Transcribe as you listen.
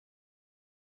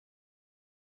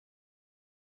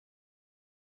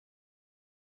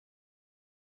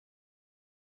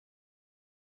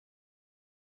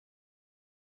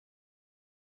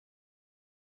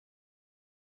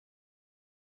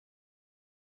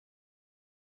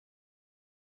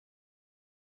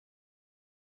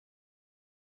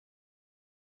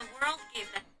world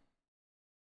gave them.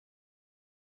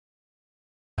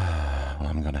 Well,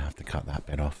 I'm gonna have to cut that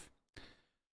bit off.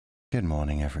 Good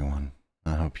morning, everyone.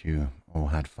 I hope you all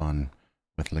had fun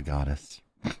with Legatus.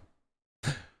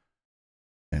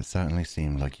 It certainly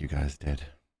seemed like you guys did.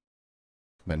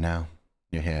 But now,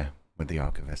 you're here with the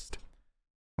Archivist.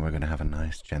 And we're gonna have a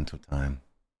nice, gentle time.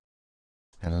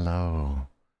 Hello.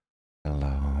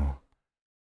 Hello.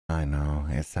 I know,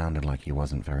 it sounded like he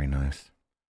wasn't very nice.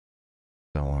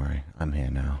 Don't worry, I'm here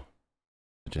now.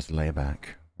 So just lay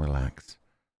back, relax,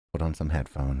 put on some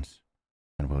headphones,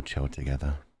 and we'll chill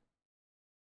together.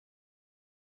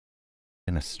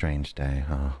 Been a strange day,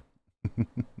 huh?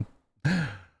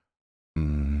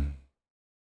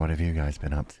 What have you guys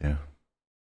been up to?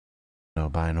 No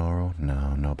binaural?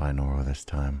 No, no binaural this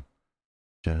time.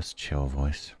 Just chill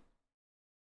voice.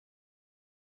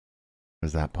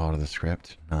 Is that part of the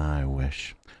script? I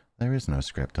wish. There is no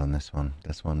script on this one.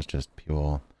 This one's just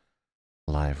pure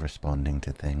live responding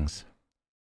to things.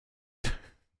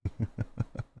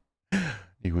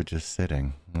 You were just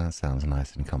sitting. That sounds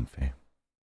nice and comfy.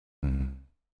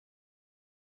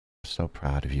 So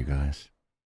proud of you guys.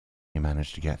 You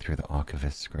managed to get through the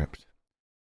Archivist script.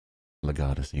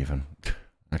 Legatus even.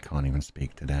 I can't even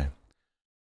speak today.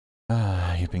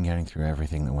 You've been getting through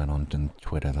everything that went on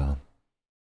Twitter though.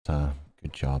 So,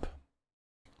 good job.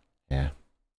 Here,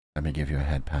 let me give you a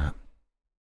head pat.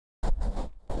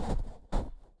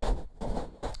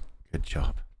 Good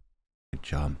job. Good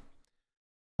job.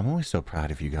 I'm always so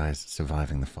proud of you guys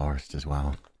surviving the forest as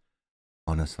well.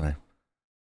 Honestly.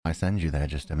 I send you there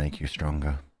just to make you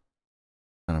stronger.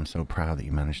 And I'm so proud that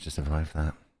you managed to survive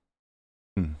that.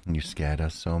 You scared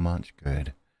us so much.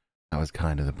 Good. That was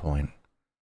kind of the point.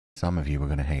 Some of you were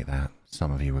going to hate that.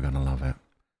 Some of you were going to love it.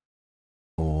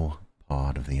 All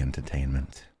part of the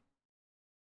entertainment.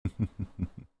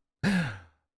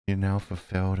 You're now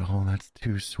fulfilled. Oh, that's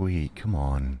too sweet. Come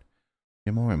on.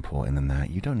 You're more important than that.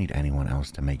 You don't need anyone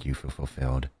else to make you feel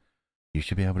fulfilled. You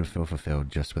should be able to feel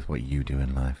fulfilled just with what you do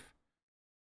in life.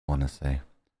 Honestly.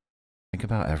 Think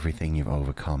about everything you've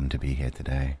overcome to be here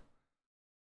today.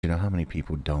 Do you know how many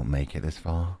people don't make it this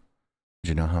far? Do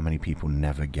you know how many people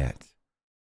never get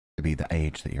to be the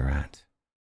age that you're at?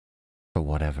 For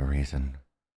whatever reason.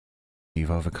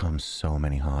 You've overcome so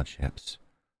many hardships.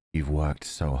 You've worked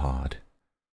so hard.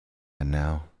 And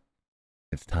now,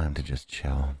 it's time to just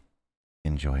chill.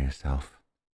 Enjoy yourself.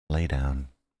 Lay down.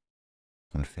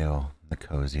 And feel the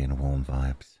cozy and warm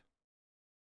vibes.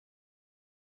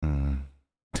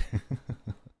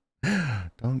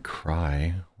 Don't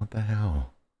cry. What the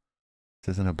hell?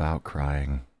 This isn't about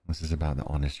crying. This is about the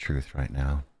honest truth right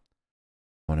now.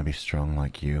 I want to be strong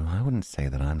like you. I wouldn't say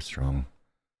that I'm strong.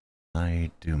 I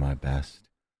do my best.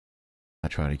 I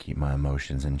try to keep my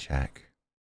emotions in check.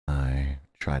 I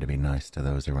try to be nice to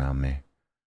those around me.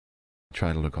 I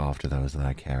try to look after those that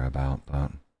I care about,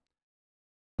 but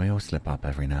we all slip up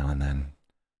every now and then.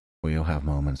 We all have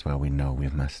moments where we know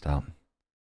we've messed up.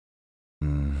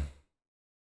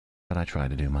 But I try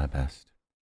to do my best.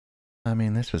 I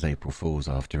mean, this was April Fool's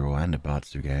after all, and a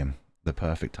Batsu game. The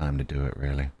perfect time to do it,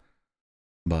 really.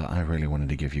 But I really wanted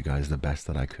to give you guys the best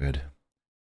that I could.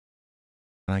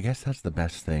 And I guess that's the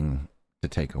best thing to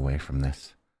take away from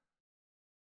this.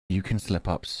 You can slip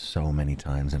up so many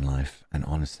times in life, and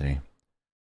honestly,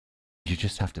 you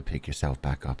just have to pick yourself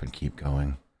back up and keep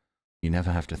going. You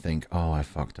never have to think, oh, I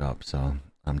fucked up, so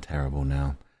I'm terrible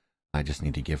now. I just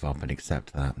need to give up and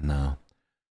accept that. No.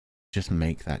 Just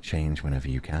make that change whenever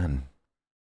you can.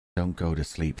 Don't go to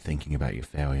sleep thinking about your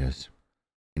failures.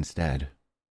 Instead,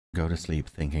 go to sleep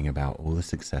thinking about all the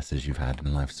successes you've had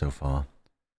in life so far.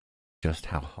 Just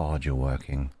how hard you're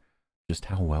working. Just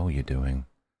how well you're doing.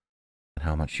 And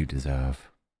how much you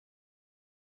deserve.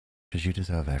 Because you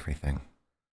deserve everything.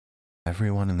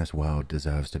 Everyone in this world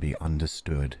deserves to be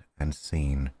understood and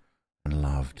seen and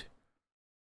loved.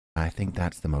 I think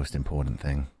that's the most important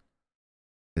thing.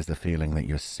 Is the feeling that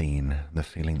you're seen, the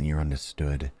feeling that you're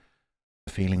understood,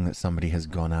 the feeling that somebody has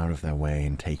gone out of their way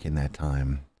and taken their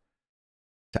time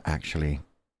to actually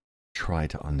try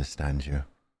to understand you.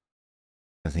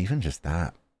 Because even just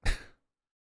that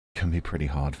can be pretty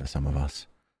hard for some of us.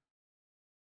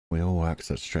 We all work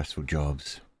such stressful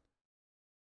jobs.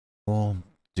 Or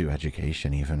do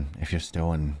education even, if you're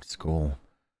still in school.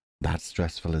 That's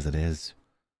stressful as it is.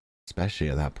 Especially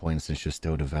at that point, since you're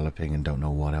still developing and don't know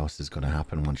what else is going to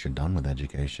happen once you're done with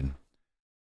education.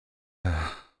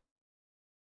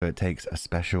 So it takes a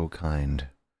special kind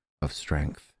of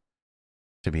strength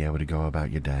to be able to go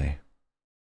about your day,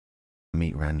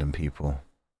 meet random people,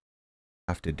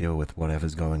 have to deal with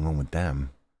whatever's going on with them,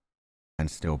 and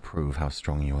still prove how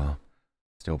strong you are.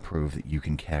 Still prove that you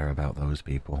can care about those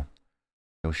people.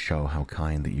 Still show how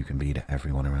kind that you can be to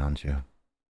everyone around you.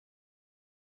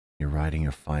 You're writing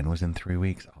your finals in 3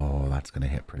 weeks? Oh, that's going to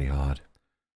hit pretty hard.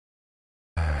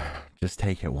 Just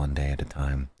take it one day at a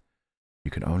time. You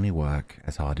can only work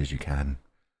as hard as you can.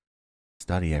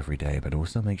 Study every day, but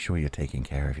also make sure you're taking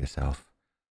care of yourself.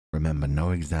 Remember,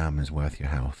 no exam is worth your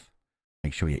health.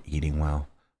 Make sure you're eating well.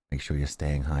 Make sure you're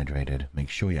staying hydrated. Make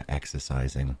sure you're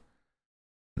exercising.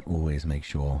 And always make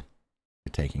sure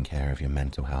you're taking care of your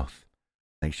mental health.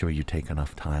 Make sure you take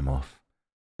enough time off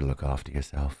to look after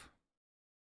yourself.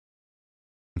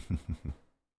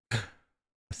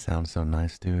 Sounds so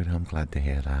nice, dude. I'm glad to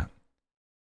hear that.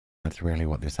 That's really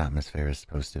what this atmosphere is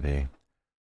supposed to be.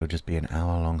 It'll just be an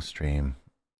hour-long stream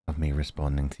of me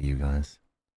responding to you guys.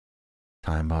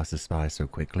 Time passes by so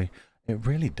quickly. It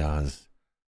really does.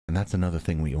 And that's another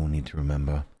thing we all need to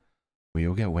remember. We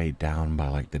all get weighed down by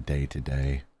like the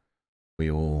day-to-day. We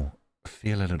all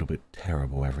feel a little bit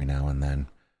terrible every now and then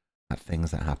at things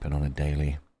that happen on a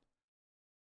daily.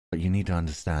 But you need to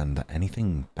understand that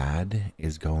anything bad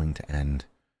is going to end.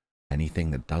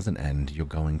 Anything that doesn't end, you're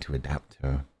going to adapt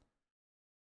to.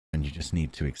 And you just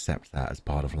need to accept that as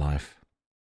part of life.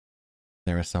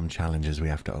 There are some challenges we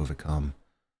have to overcome.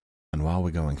 And while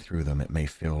we're going through them, it may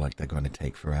feel like they're going to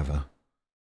take forever.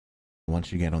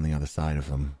 Once you get on the other side of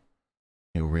them,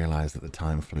 you'll realize that the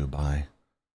time flew by.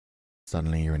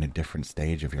 Suddenly you're in a different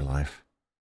stage of your life.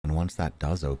 And once that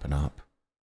does open up,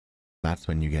 that's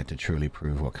when you get to truly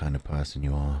prove what kind of person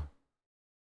you are.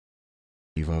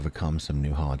 You've overcome some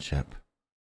new hardship.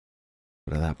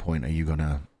 But at that point, are you going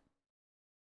to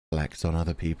flex on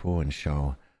other people and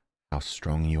show how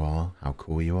strong you are, how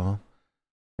cool you are?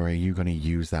 Or are you going to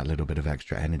use that little bit of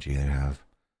extra energy you have,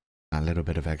 that little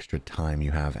bit of extra time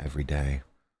you have every day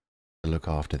to look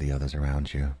after the others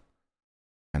around you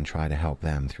and try to help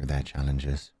them through their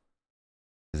challenges?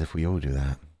 Because if we all do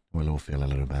that, we'll all feel a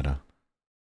little better.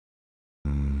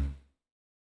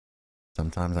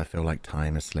 Sometimes I feel like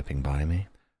time is slipping by me.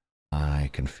 I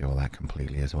can feel that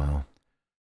completely as well.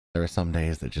 There are some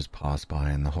days that just pass by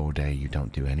and the whole day you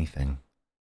don't do anything.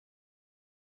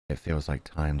 It feels like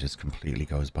time just completely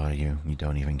goes by you. You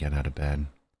don't even get out of bed.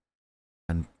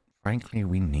 And frankly,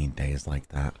 we need days like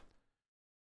that.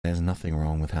 There's nothing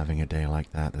wrong with having a day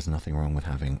like that. There's nothing wrong with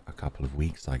having a couple of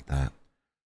weeks like that.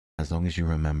 As long as you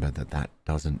remember that that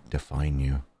doesn't define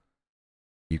you,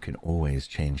 you can always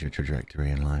change your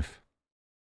trajectory in life.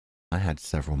 I had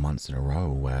several months in a row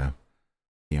where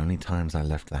the only times I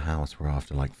left the house were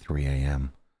after like 3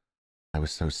 a.m. I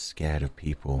was so scared of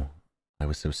people. I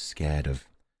was so scared of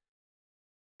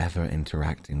ever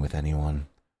interacting with anyone.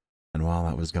 And while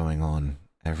that was going on,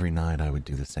 every night I would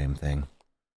do the same thing.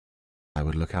 I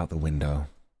would look out the window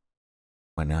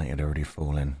when night had already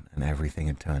fallen and everything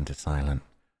had turned to silent.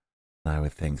 And I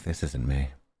would think, this isn't me.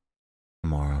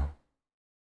 Tomorrow.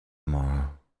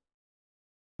 Tomorrow.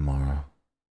 Tomorrow.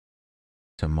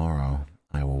 Tomorrow,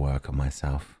 I will work on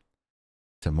myself.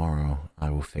 Tomorrow,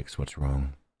 I will fix what's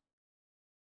wrong.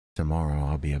 Tomorrow,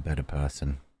 I'll be a better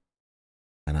person.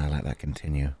 And I let that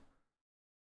continue.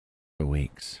 For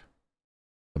weeks.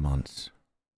 For months.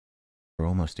 For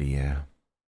almost a year.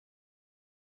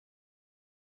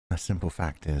 The simple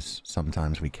fact is,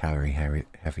 sometimes we carry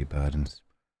heavy burdens.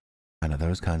 And at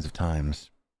those kinds of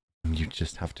times, you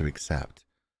just have to accept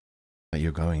that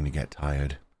you're going to get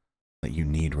tired. That you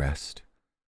need rest.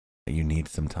 That you need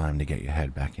some time to get your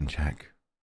head back in check.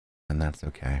 And that's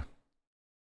okay.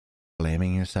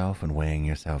 Blaming yourself and weighing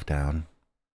yourself down,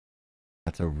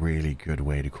 that's a really good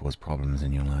way to cause problems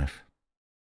in your life.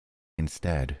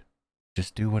 Instead,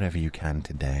 just do whatever you can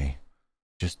today.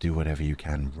 Just do whatever you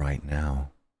can right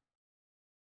now.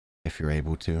 If you're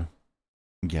able to,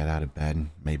 get out of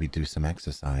bed, maybe do some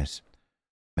exercise.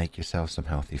 Make yourself some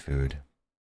healthy food.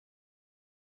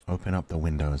 Open up the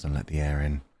windows and let the air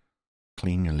in.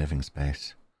 Clean your living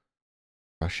space.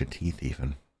 Brush your teeth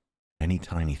even. Any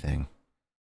tiny thing.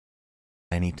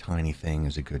 Any tiny thing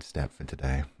is a good step for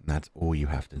today. And that's all you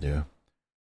have to do.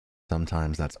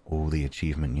 Sometimes that's all the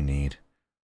achievement you need.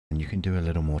 And you can do a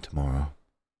little more tomorrow.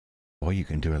 Or you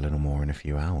can do a little more in a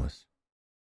few hours.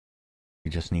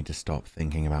 You just need to stop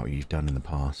thinking about what you've done in the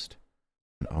past.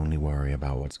 And only worry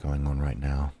about what's going on right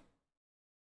now.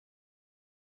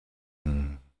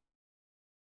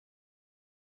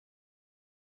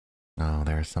 Oh,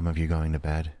 there are some of you going to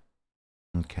bed?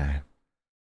 Okay.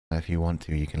 If you want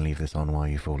to, you can leave this on while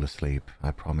you fall asleep.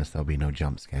 I promise there'll be no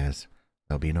jump scares.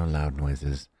 There'll be no loud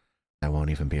noises. There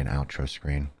won't even be an outro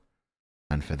screen.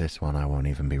 And for this one, I won't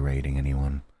even be raiding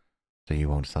anyone. So you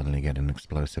won't suddenly get an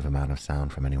explosive amount of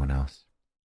sound from anyone else.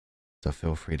 So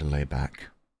feel free to lay back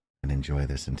and enjoy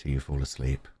this until you fall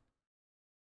asleep.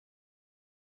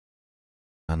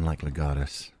 Unlike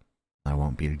Legatus, I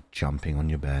won't be jumping on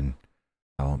your bed.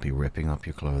 I won't be ripping up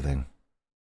your clothing.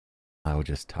 I will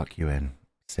just tuck you in,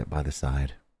 sit by the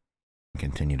side, and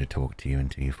continue to talk to you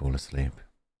until you fall asleep.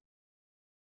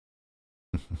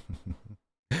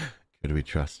 Could we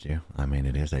trust you? I mean,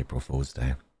 it is April Fool's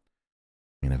Day.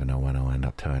 You never know when I'll end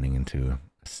up turning into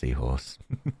a seahorse.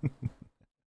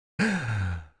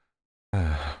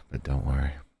 But don't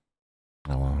worry.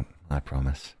 I won't. I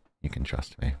promise. You can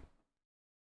trust me.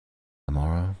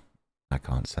 Tomorrow, I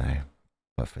can't say.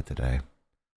 But for today,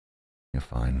 you're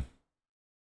fine.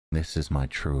 This is my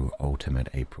true ultimate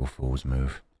April Fool's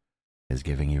move. Is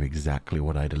giving you exactly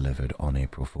what I delivered on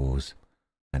April Fool's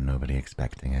and nobody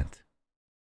expecting it.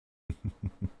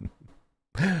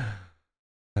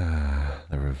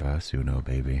 The reverse Uno,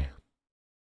 baby.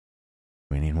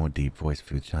 We need more deep voice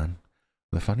Fuchan.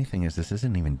 The funny thing is, this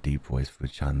isn't even deep voice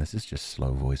Fuchan. This is just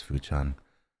slow voice Fuchan.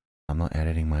 I'm not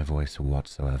editing my voice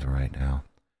whatsoever right now.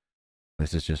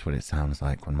 This is just what it sounds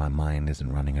like when my mind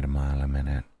isn't running at a mile a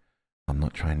minute. I'm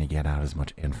not trying to get out as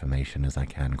much information as I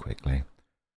can quickly.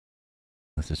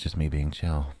 This is just me being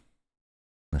chill.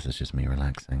 This is just me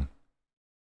relaxing.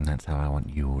 And that's how I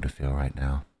want you all to feel right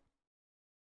now.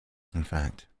 In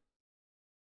fact,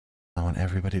 I want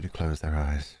everybody to close their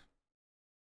eyes.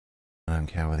 I don't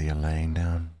care whether you're laying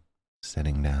down,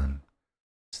 sitting down,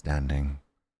 standing,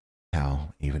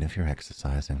 hell, even if you're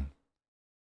exercising.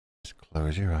 Just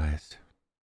close your eyes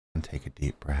and take a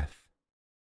deep breath.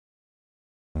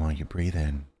 And while you breathe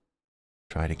in,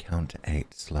 try to count to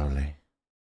 8 slowly.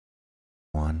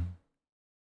 1,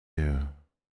 2,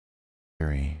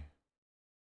 3,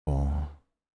 4,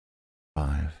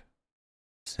 5,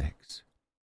 6,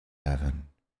 7,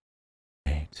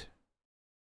 8.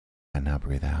 And now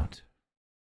breathe out.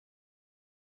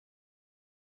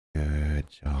 Good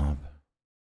job.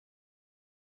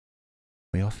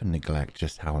 We often neglect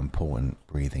just how important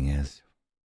breathing is.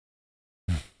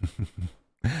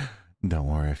 Don't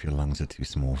worry if your lungs are too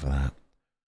small for that.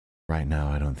 Right now,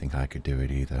 I don't think I could do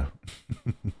it either.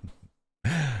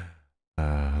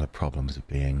 The problems of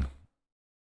being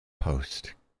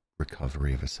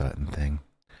post-recovery of a certain thing.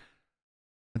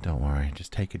 But don't worry,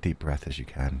 just take a deep breath as you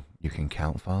can. You can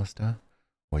count faster,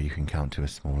 or you can count to a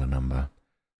smaller number.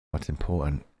 What's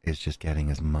important is just getting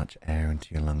as much air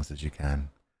into your lungs as you can.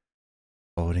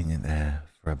 Holding it there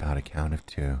for about a count of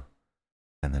 2,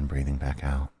 and then breathing back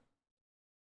out.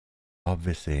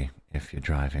 Obviously, if you're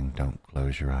driving, don't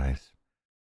close your eyes.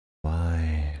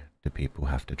 Why do people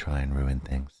have to try and ruin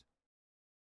things?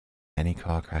 Any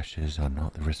car crashes are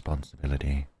not the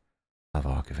responsibility of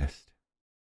Archivist.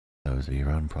 Those are your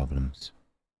own problems,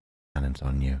 and it's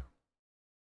on you.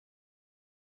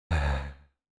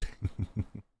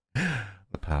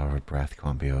 The power of breath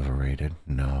can't be overrated.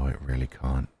 No, it really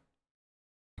can't.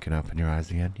 You can open your eyes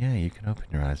again. Yeah, you can open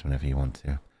your eyes whenever you want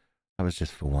to. That was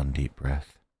just for one deep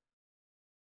breath.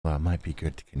 Well, it might be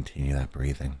good to continue that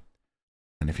breathing.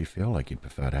 And if you feel like you'd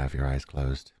prefer to have your eyes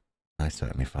closed, I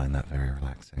certainly find that very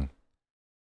relaxing.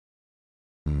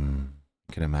 You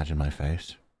can imagine my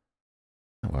face.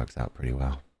 That works out pretty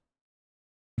well.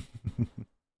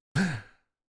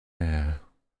 Yeah.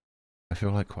 I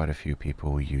feel like quite a few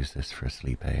people will use this for a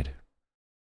sleep aid.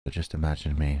 So just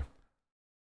imagine me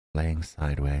laying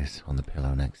sideways on the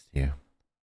pillow next to you.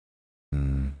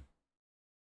 You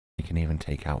can even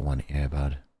take out one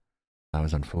earbud. I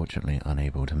was unfortunately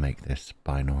unable to make this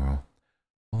binaural.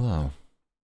 Although,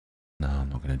 no, I'm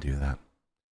not going to do that.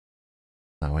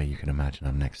 That way you can imagine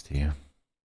I'm next to you.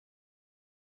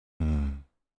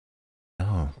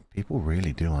 No, people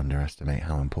really do underestimate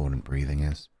how important breathing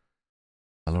is.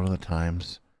 A lot of the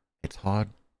times, it's hard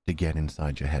to get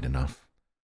inside your head enough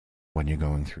when you're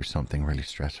going through something really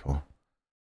stressful.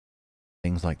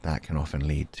 Things like that can often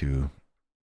lead to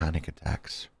panic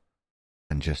attacks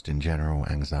and just in general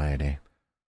anxiety.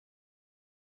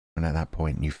 And at that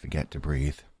point, you forget to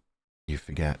breathe. You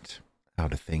forget how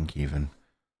to think even.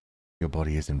 Your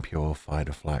body is in pure fight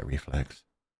or flight reflex.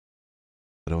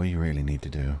 But all you really need to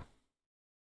do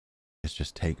is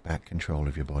just take back control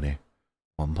of your body,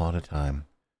 one part at a time.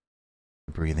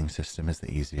 The breathing system is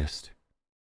the easiest.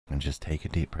 And just take a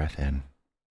deep breath in.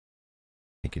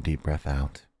 Take a deep breath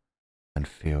out. And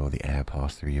feel the air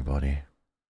pass through your body.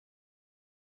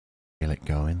 Feel it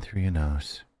go in through your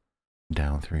nose,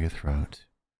 down through your throat,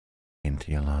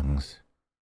 into your lungs.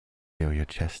 Feel your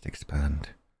chest expand.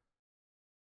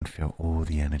 And feel all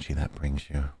the energy that brings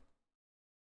you.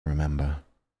 Remember,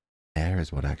 air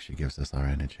is what actually gives us our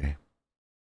energy.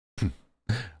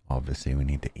 Obviously, we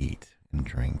need to eat and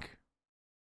drink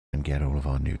and get all of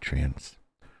our nutrients.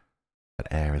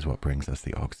 But air is what brings us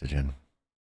the oxygen.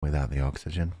 Without the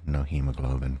oxygen, no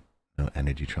hemoglobin, no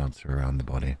energy transfer around the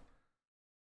body.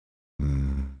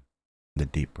 The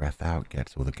deep breath out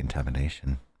gets all the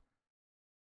contamination.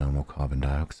 No more carbon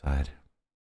dioxide.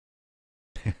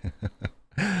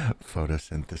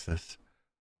 Photosynthesis.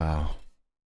 Wow.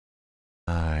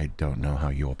 I don't know how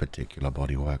your particular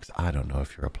body works. I don't know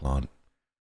if you're a plant.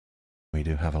 We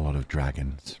do have a lot of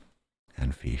dragons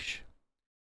and fish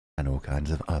and all kinds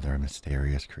of other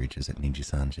mysterious creatures at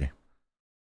Nijisanji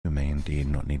who may indeed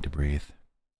not need to breathe.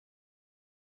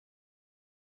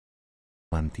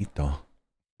 Plantito.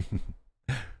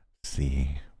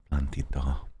 Sí,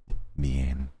 plantito.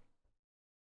 Bien.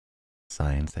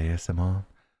 Science ASMR?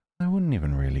 I wouldn't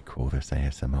even really call this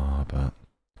ASMR, but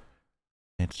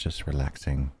it's just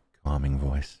relaxing, calming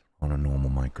voice on a normal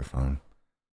microphone.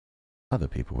 Other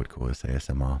people would call this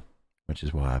ASMR, which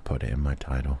is why I put it in my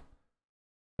title.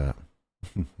 But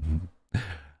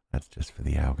that's just for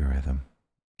the algorithm.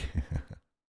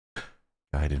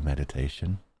 Guided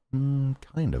meditation?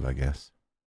 Kind of, I guess.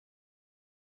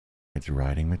 It's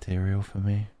writing material for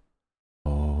me.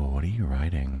 Oh, what are you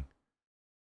writing?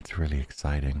 It's really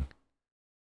exciting.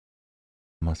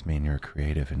 Must mean you're a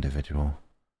creative individual.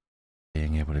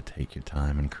 Being able to take your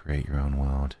time and create your own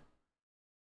world.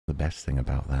 The best thing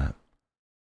about that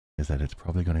is that it's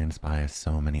probably going to inspire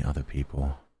so many other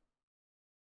people.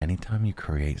 Anytime you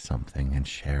create something and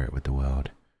share it with the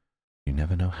world, you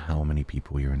never know how many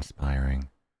people you're inspiring.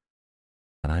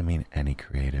 And I mean any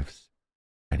creatives,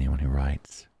 anyone who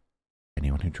writes,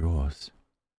 anyone who draws,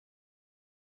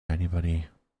 anybody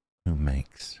who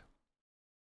makes.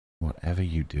 Whatever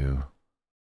you do,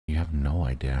 you have no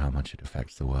idea how much it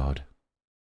affects the world.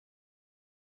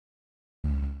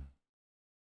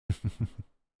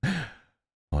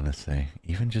 Honestly,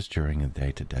 even just during the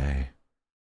day-to-day,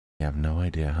 you have no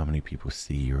idea how many people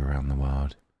see you around the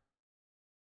world.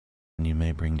 And you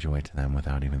may bring joy to them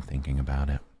without even thinking about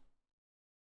it.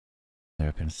 There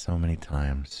have been so many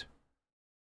times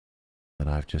that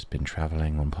I've just been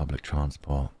traveling on public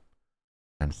transport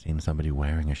and seen somebody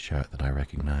wearing a shirt that I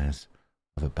recognize,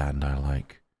 of a band I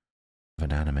like, of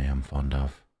an anime I'm fond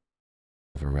of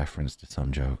a reference to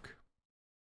some joke.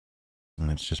 And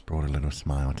it's just brought a little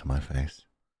smile to my face.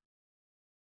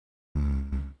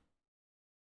 And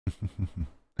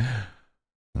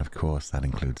of course that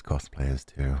includes cosplayers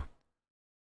too.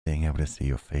 Being able to see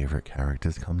your favorite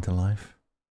characters come to life.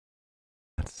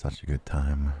 That's such a good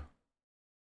time.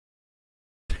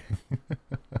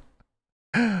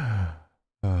 Oh,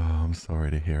 I'm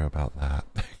sorry to hear about that.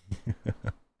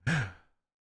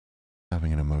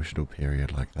 Having an emotional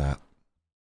period like that.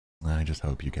 I just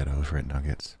hope you get over it,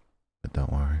 Nuggets. But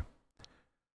don't worry.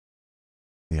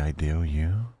 The ideal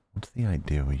you? What's the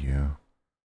ideal you?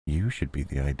 You should be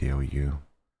the ideal you.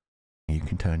 You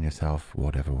can turn yourself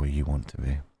whatever way you want to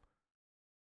be.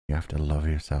 You have to love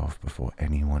yourself before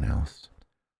anyone else.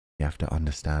 You have to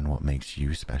understand what makes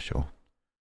you special.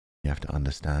 You have to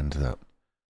understand that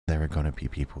there are going to be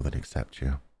people that accept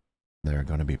you. There are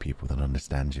going to be people that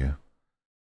understand you.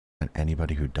 And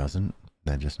anybody who doesn't,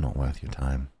 they're just not worth your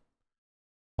time.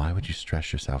 Why would you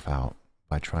stress yourself out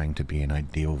by trying to be an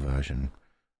ideal version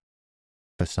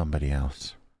for somebody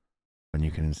else when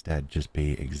you can instead just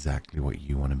be exactly what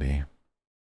you want to be?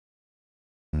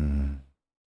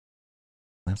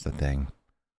 That's the thing.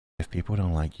 If people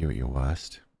don't like you at your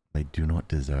worst, they do not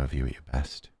deserve you at your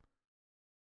best.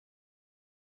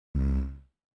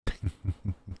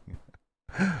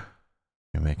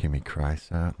 You're making me cry,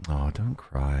 sir. Oh, don't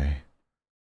cry.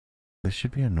 This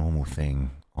should be a normal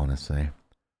thing, honestly.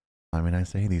 I mean, I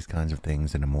say these kinds of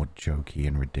things in a more jokey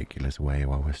and ridiculous way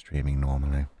while we're streaming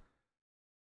normally.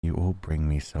 You all bring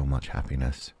me so much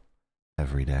happiness.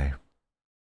 Every day.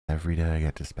 Every day I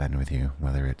get to spend with you,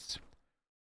 whether it's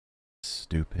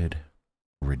stupid,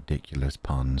 ridiculous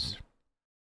puns,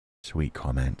 sweet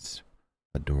comments,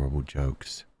 adorable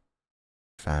jokes,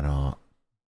 fan art,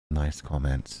 nice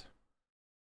comments,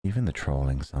 even the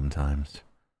trolling sometimes.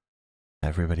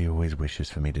 Everybody always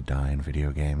wishes for me to die in video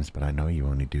games, but I know you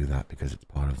only do that because it's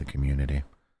part of the community.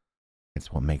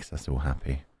 It's what makes us all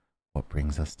happy, what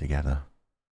brings us together.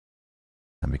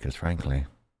 And because frankly,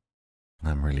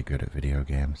 I'm really good at video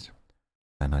games,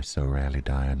 and I so rarely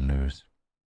die and lose.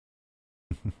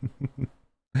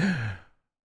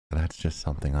 That's just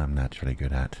something I'm naturally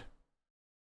good at.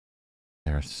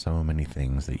 There are so many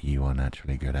things that you are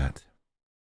naturally good at.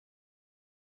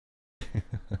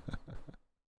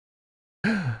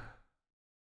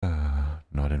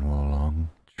 Not in Wolong.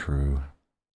 True.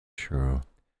 True.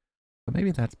 But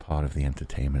maybe that's part of the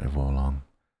entertainment of Wolong.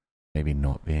 Maybe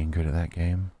not being good at that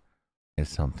game is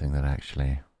something that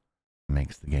actually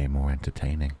makes the game more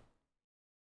entertaining.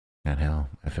 And hell,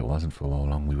 if it wasn't for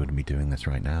Wolong, we wouldn't be doing this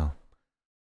right now.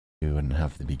 We wouldn't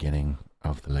have the beginning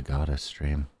of the Legata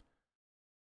stream,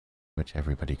 which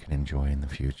everybody can enjoy in the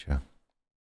future.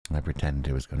 I pretend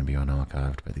it was going to be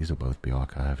unarchived, but these will both be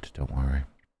archived, don't worry.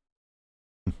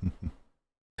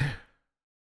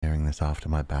 Hearing this after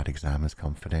my bad exam is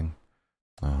comforting.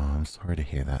 Oh, I'm sorry to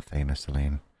hear that, Thana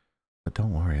Celine, but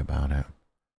don't worry about it.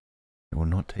 It will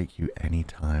not take you any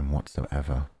time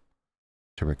whatsoever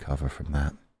to recover from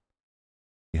that.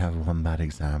 If you have one bad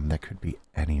exam, there could be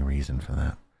any reason for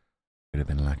that. It could have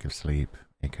been lack of sleep,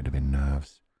 it could have been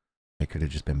nerves, it could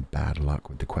have just been bad luck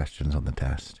with the questions on the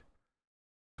test.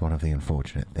 It's one of the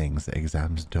unfortunate things that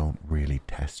exams don't really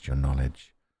test your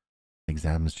knowledge.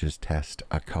 Exams just test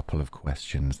a couple of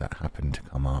questions that happen to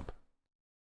come up.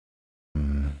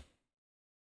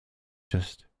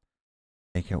 Just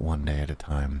take it one day at a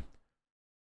time.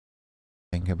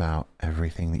 Think about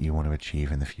everything that you want to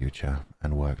achieve in the future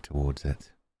and work towards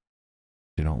it.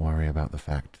 Do not worry about the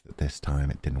fact that this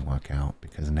time it didn't work out,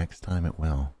 because next time it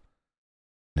will.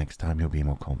 Next time you'll be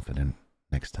more confident.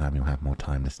 Next time you'll have more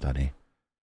time to study.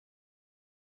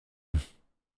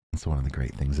 It's one of the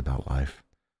great things about life.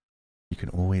 You can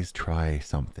always try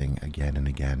something again and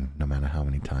again, no matter how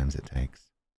many times it takes.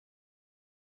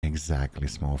 Exactly,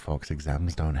 Small Fox.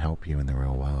 Exams don't help you in the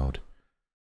real world.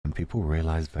 And people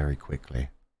realize very quickly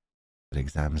that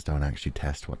exams don't actually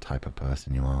test what type of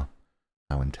person you are,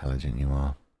 how intelligent you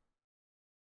are,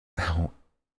 how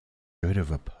good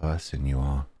of a person you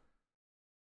are.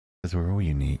 Because we're all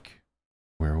unique,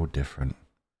 we're all different,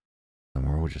 and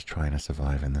we're all just trying to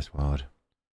survive in this world.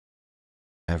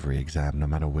 Every exam, no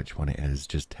matter which one it is,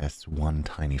 just tests one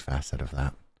tiny facet of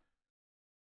that.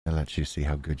 It lets you see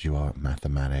how good you are at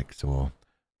mathematics, or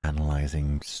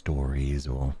analyzing stories,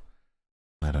 or,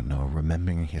 I don't know,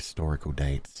 remembering historical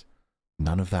dates.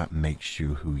 None of that makes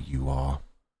you who you are.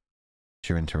 It's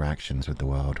your interactions with the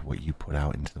world, what you put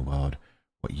out into the world,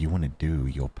 what you want to do,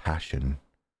 your passion,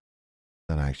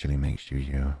 that actually makes you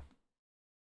you.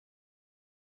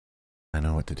 I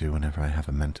know what to do whenever I have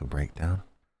a mental breakdown.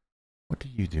 What do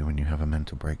you do when you have a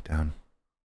mental breakdown?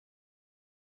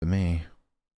 For me,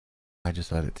 I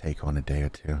just let it take on a day or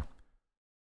two.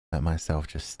 Let myself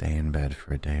just stay in bed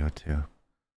for a day or two.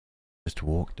 Just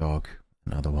walk dog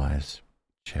and otherwise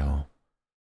chill.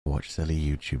 Watch silly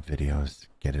YouTube videos,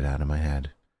 get it out of my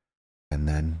head. And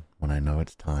then, when I know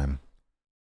it's time,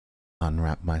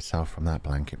 unwrap myself from that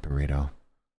blanket burrito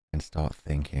and start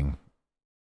thinking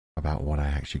about what I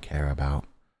actually care about,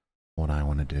 what I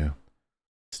want to do.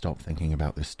 Stop thinking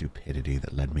about the stupidity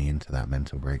that led me into that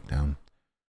mental breakdown,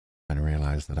 and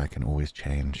realize that I can always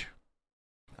change.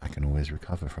 I can always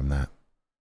recover from that,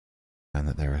 and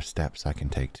that there are steps I can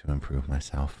take to improve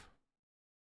myself.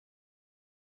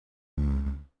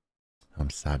 I'm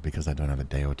sad because I don't have a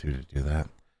day or two to do that.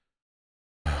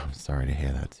 I'm sorry to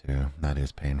hear that too. That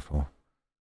is painful.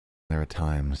 There are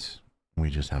times we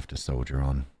just have to soldier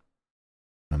on,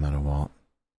 no matter what.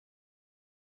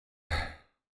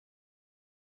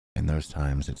 In those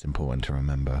times, it's important to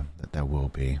remember that there will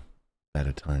be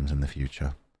better times in the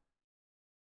future.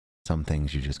 Some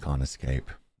things you just can't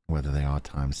escape, whether they are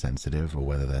time sensitive or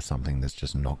whether they're something that's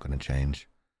just not going to change.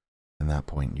 At that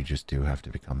point, you just do have to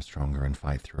become stronger and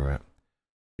fight through it.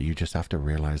 But you just have to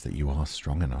realize that you are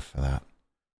strong enough for that.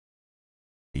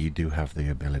 You do have the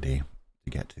ability to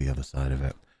get to the other side of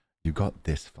it. You got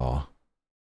this far,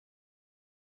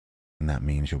 and that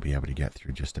means you'll be able to get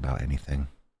through just about anything.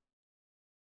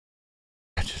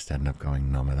 I just end up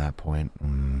going numb at that point.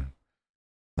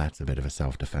 That's a bit of a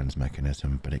self-defense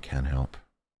mechanism, but it can help.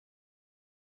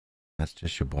 That's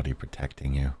just your body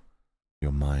protecting you,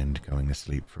 your mind going to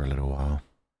sleep for a little while.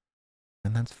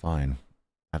 And that's fine.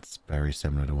 That's very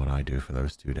similar to what I do for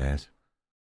those 2 days.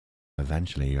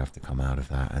 Eventually you have to come out of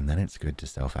that, and then it's good to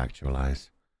self-actualize.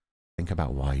 Think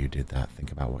about why you did that.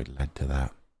 Think about what led to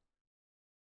that.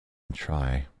 And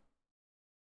try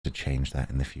to change that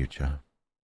in the future.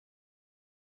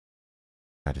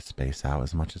 Try to space out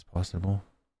as much as possible.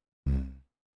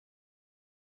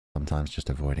 Sometimes just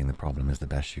avoiding the problem is the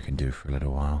best you can do for a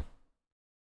little while.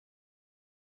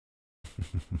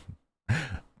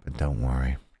 But don't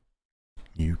worry.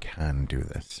 You can do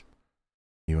this.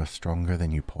 You are stronger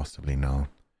than you possibly know.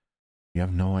 You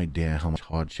have no idea how much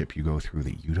hardship you go through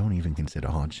that you don't even consider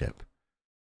hardship.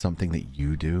 Something that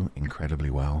you do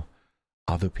incredibly well,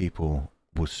 other people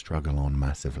will struggle on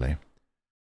massively.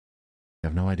 You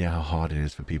have no idea how hard it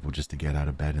is for people just to get out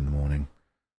of bed in the morning.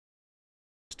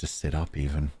 Just to sit up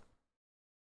even.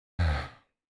 I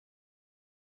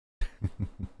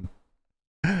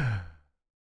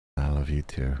love you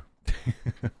too.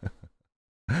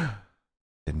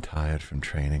 tired from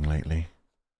training lately,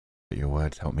 but your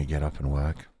words help me get up and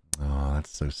work. Oh,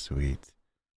 that's so sweet.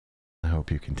 I hope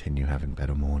you continue having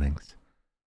better mornings.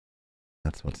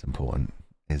 That's what's important,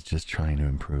 is just trying to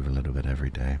improve a little bit every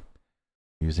day,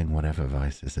 using whatever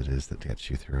vices it is that gets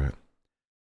you through it.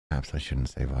 Perhaps I shouldn't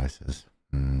say vices.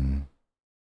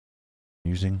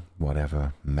 Using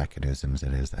whatever mechanisms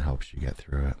it is that helps you get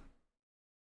through it.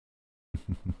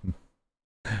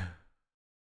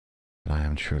 But I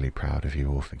am truly proud of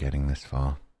you all for getting this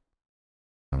far.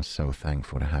 I'm so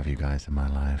thankful to have you guys in my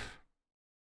life.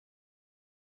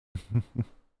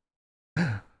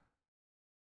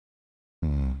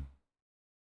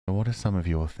 So what are some of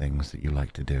your things that you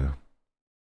like to do?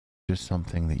 Just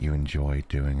something that you enjoy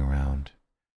doing around.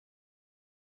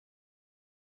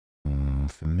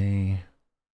 For me,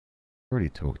 I've already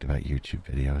talked about YouTube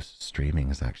videos. Streaming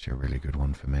is actually a really good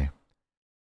one for me.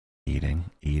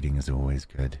 Eating is always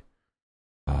good.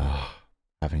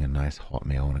 Having a nice hot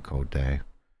meal on a cold day.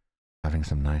 Having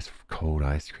some nice cold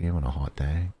ice cream on a hot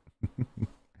day.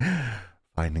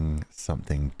 Finding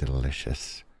something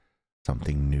delicious.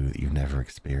 Something new that you've never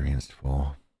experienced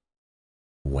before.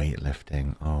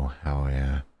 Weightlifting. Oh, hell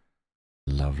yeah.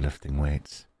 Love lifting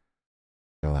weights.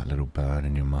 Feel that little burn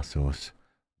in your muscles.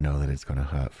 Know that it's going to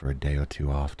hurt for a day or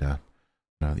two after.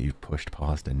 Know that you've pushed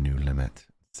past a new limit.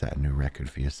 Set a new record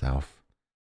for yourself.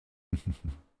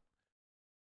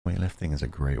 Weightlifting is a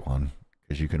great one,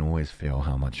 because you can always feel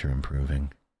how much you're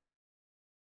improving.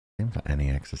 Same for any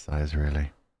exercise,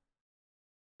 really.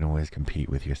 You can always compete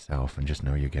with yourself and just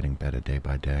know you're getting better day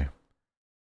by day.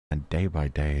 And day by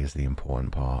day is the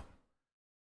important part.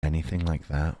 Anything like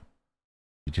that,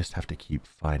 you just have to keep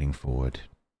fighting forward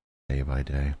day by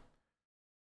day.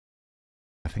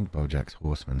 I think BoJack's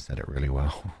Horseman said it really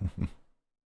well.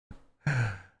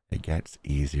 It gets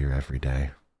easier every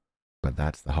day, but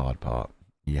that's the hard part.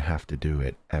 You have to do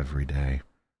it every day.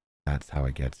 That's how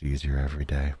it gets easier every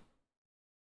day.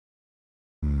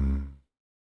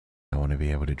 I want to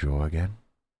be able to draw again,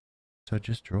 so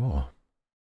just draw.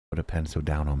 Put a pencil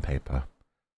down on paper.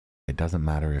 It doesn't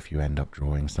matter if you end up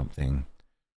drawing something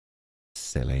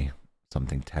silly,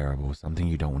 something terrible, something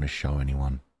you don't want to show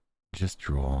anyone. Just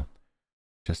draw.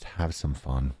 Just have some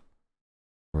fun.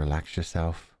 Relax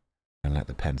yourself and let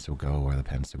the pencil go where the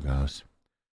pencil goes.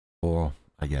 Or,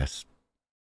 I guess,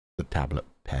 the tablet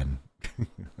pen.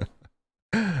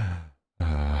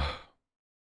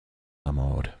 I'm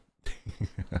old.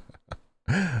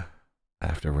 I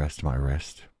have to rest my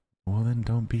wrist. Well then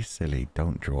don't be silly,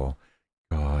 don't draw.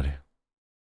 God,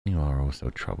 you are all so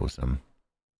troublesome.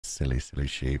 Silly, silly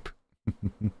sheep.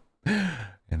 In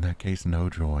that case, no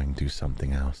drawing, do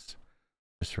something else.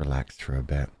 Just relax for a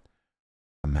bit.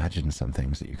 Imagine some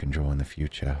things that you can draw in the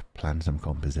future. Plan some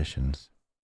compositions.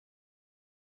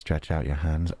 Stretch out your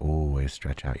hands, always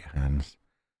stretch out your hands.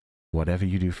 Whatever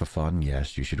you do for fun,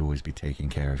 yes, you should always be taking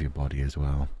care of your body as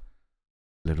well.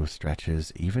 Little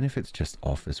stretches, even if it's just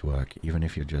office work, even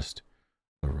if you're just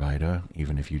a writer,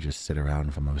 even if you just sit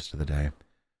around for most of the day,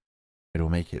 it'll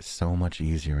make it so much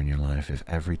easier in your life if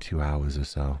every 2 hours or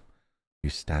so you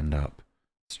stand up,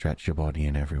 stretch your body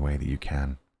in every way that you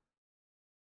can.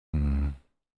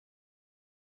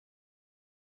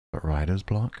 But writer's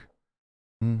block?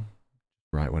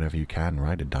 Write whatever you can.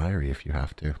 Write a diary if you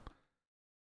have to.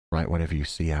 Write whatever you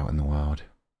see out in the world.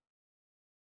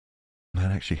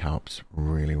 That actually helps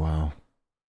really well.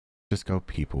 Just go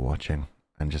people watching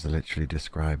and just literally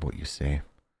describe what you see.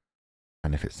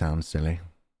 And if it sounds silly,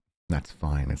 that's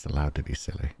fine. It's allowed to be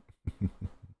silly.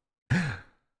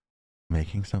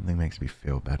 Making something makes me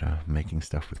feel better. Making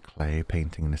stuff with clay,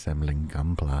 painting and assembling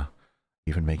Gunpla,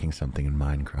 even making something in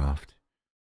Minecraft.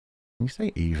 You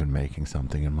say even making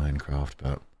something in Minecraft,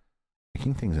 but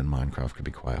making things in Minecraft could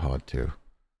be quite hard too.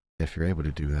 If you're able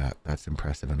to do that, that's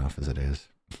impressive enough as it is.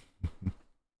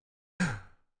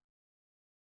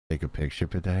 Take a picture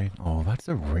per day. Oh, that's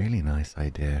a really nice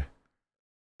idea.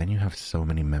 Then you have so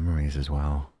many memories as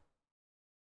well.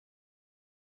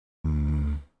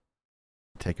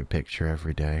 Take a picture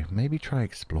every day. Maybe try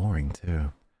exploring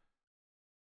too.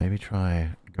 Maybe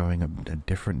try going a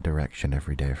different direction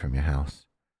every day from your house.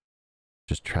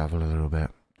 Just travel a little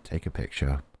bit, take a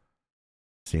picture,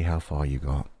 see how far you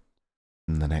got,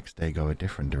 and the next day go a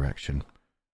different direction.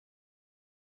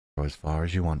 Go as far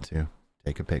as you want to,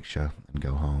 take a picture, and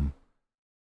go home.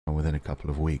 And within a couple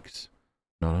of weeks,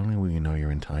 not only will you know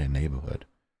your entire neighborhood,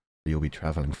 but you'll be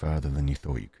traveling further than you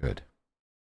thought you could.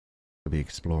 You'll be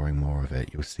exploring more of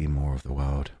it, you'll see more of the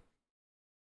world.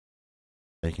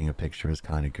 Taking a picture is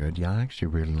kind of good. Yeah, I actually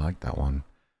really like that one.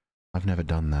 I've never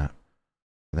done that.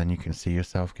 Then you can see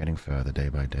yourself getting further day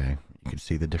by day. You can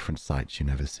see the different sights you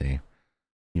never see.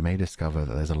 You may discover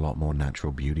that there's a lot more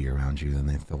natural beauty around you than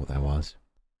they thought there was.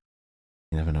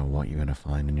 You never know what you're going to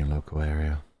find in your local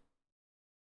area.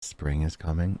 Spring is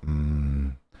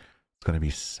coming. It's going to be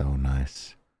so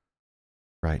nice.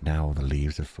 Right now, all the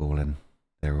leaves have fallen.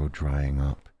 They're all drying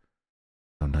up.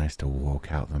 So nice to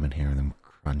walk out them and hear them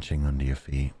crunching under your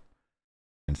feet.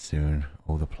 And soon,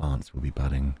 all the plants will be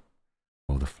budding.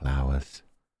 All the flowers.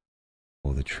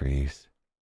 All the trees.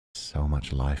 So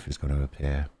much life is going to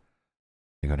appear.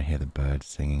 You're going to hear the birds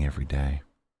singing every day.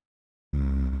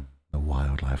 The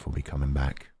wildlife will be coming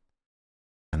back.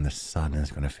 And the sun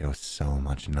is going to feel so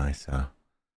much nicer.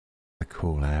 The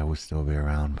cool air will still be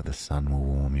around, but the sun will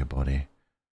warm your body.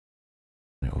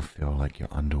 And it will feel like you're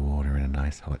underwater in a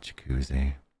nice hot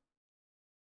jacuzzi.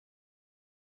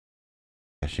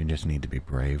 Guess you just need to be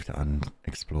brave to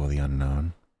explore the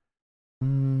unknown.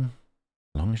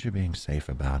 As long as you're being safe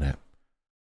about it,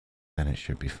 then it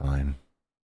should be fine.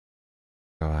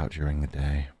 Go out during the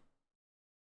day.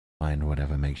 Find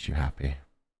whatever makes you happy.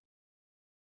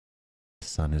 The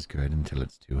sun is good until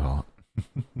it's too hot.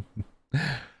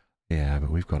 Yeah,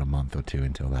 but we've got a month or two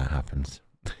until that happens.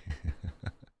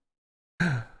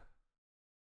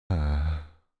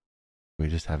 We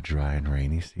just have dry and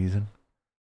rainy season.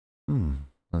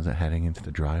 Is it heading into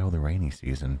the dry or the rainy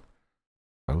season?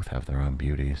 Both have their own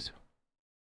beauties.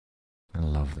 I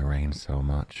love the rain so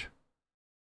much.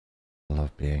 I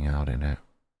love being out in it.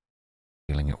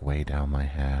 Feeling it way down my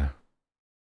hair.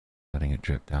 Letting it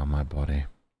drip down my body.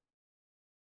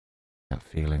 That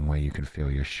feeling where you can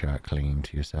feel your shirt clinging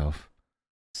to yourself.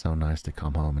 So nice to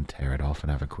come home and tear it off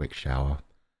and have a quick shower.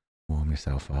 Warm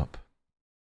yourself up.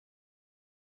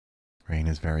 Rain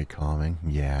is very calming.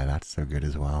 Yeah, that's so good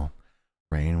as well.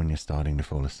 Rain when you're starting to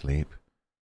fall asleep.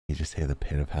 You just hear the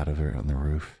pitter-patter of it on the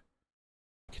roof.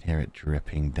 You can hear it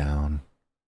dripping down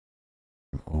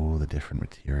from all the different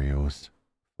materials,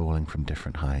 falling from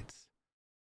different heights.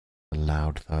 The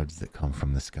loud thuds that come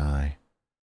from the sky.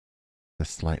 The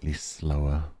slightly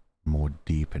slower, more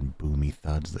deep and boomy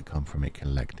thuds that come from it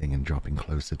collecting and dropping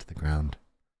closer to the ground.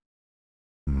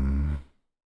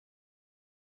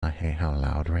 I hate how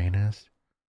loud rain is.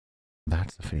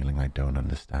 That's a feeling I don't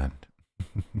understand.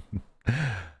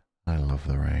 I love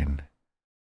the rain.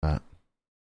 But,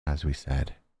 as we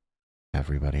said,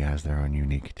 everybody has their own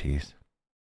uniquities.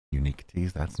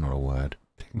 Uniquities? That's not a word.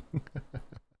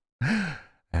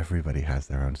 Everybody has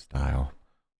their own style.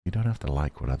 You don't have to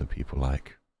like what other people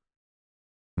like.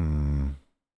 What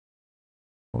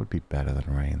would be better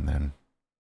than rain then?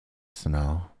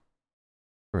 Snow?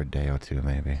 For a day or two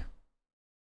maybe.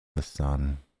 The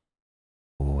sun.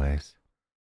 Always.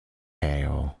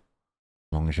 Hail.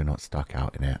 As long as you're not stuck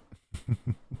out in it.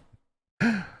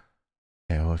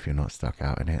 Hail, if you're not stuck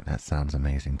out in it, that sounds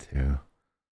amazing too.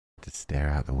 To stare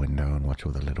out the window and watch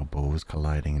all the little balls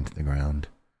colliding into the ground.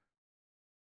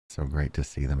 So great to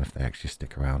see them if they actually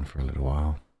stick around for a little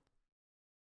while.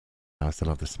 I still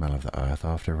love the smell of the earth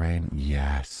after rain.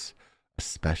 Yes,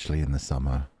 especially in the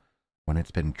summer. When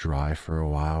it's been dry for a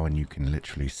while and you can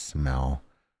literally smell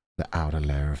the outer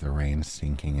layer of the rain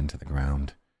sinking into the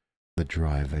ground. The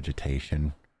dry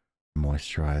vegetation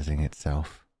moisturizing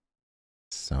itself.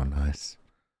 So nice.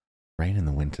 Rain in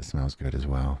the winter smells good as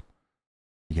well.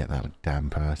 You get that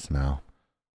damp earth smell.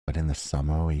 But in the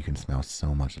summer where you can smell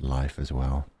so much life as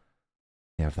well.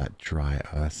 You have that dry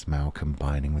earth smell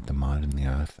combining with the mud and the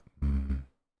earth.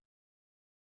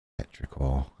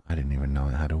 Petrichor. I didn't even know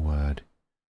it had a word.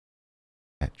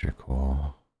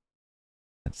 Petrichor.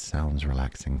 It sounds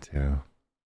relaxing too.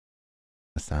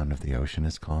 The sound of the ocean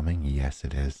is calming. Yes,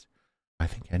 it is. I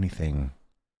think anything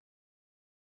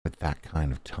with that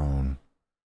kind of tone,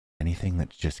 anything that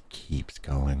just keeps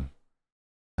going,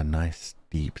 a nice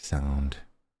deep sound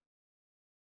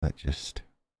that just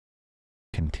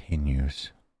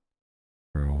continues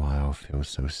for a while feels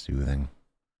so soothing.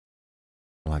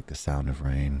 I like the sound of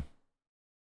rain,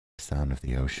 the sound of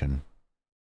the ocean,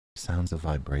 sounds of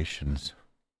vibrations,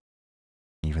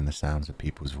 even the sounds of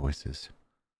people's voices.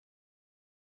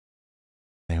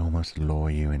 They almost lure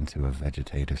you into a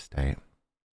vegetative state,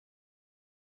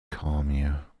 calm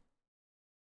you,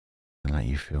 and let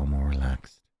you feel more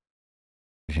relaxed,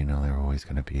 because you know they're always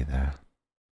going to be there.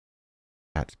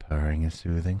 Cat's purring is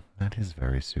soothing. That is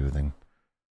very soothing.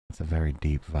 It's a very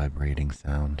deep vibrating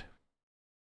sound.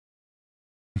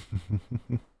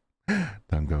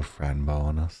 Don't go Franbo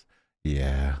on us.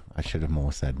 Yeah, I should have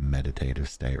more said meditative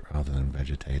state rather than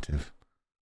vegetative.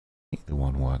 Either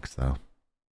one works though.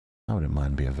 I wouldn't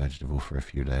mind being a vegetable for a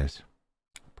few days.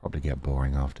 Probably get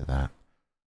boring after that.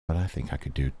 But I think I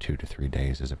could do 2 to 3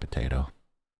 days as a potato.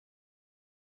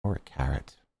 Or a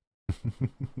carrot.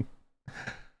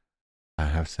 I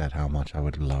have said how much I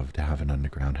would love to have an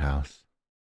underground house.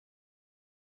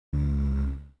 Why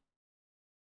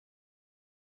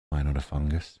not a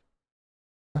fungus?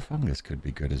 A fungus could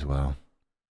be good as well.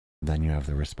 Then you have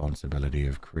the responsibility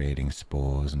of creating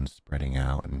spores and spreading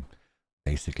out and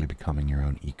basically becoming your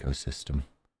own ecosystem.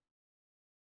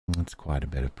 It's quite a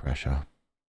bit of pressure.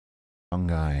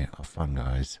 Fungi are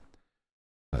fungis,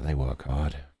 but they work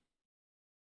hard.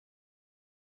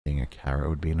 Being a carrot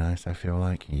would be nice, I feel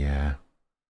like. Yeah.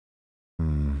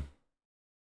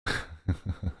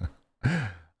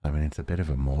 I mean, it's a bit of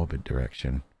a morbid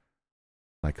direction.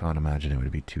 I can't imagine it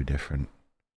would be too different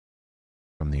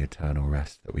from the eternal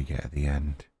rest that we get at the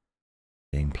end,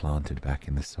 being planted back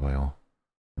in the soil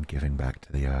and giving back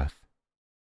to the earth.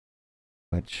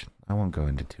 Which I won't go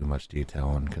into too much detail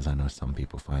on because I know some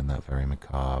people find that very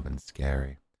macabre and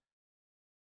scary.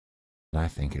 But I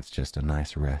think it's just a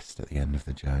nice rest at the end of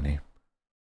the journey.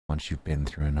 Once you've been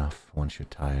through enough, once you're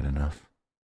tired enough,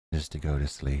 just to go to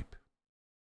sleep.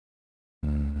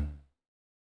 And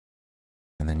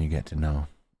then you get to know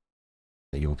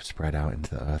that you'll spread out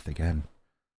into the earth again.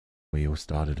 We all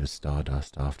started as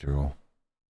stardust after all.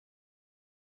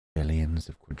 Billions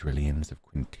of quadrillions of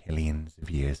quintillions of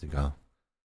years ago.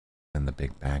 When the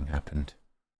Big Bang happened,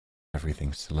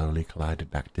 everything slowly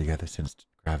collided back together since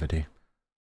gravity.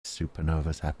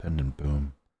 Supernovas happened and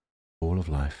boom, all of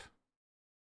life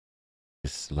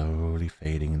is slowly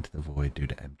fading into the void due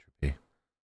to entropy.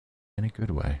 In a good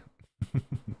way.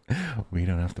 We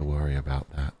don't have to worry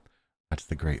about that. That's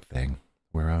the great thing.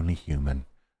 We're only human,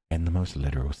 in the most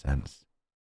literal sense.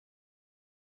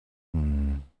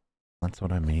 That's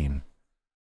what I mean.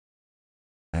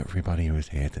 Everybody who is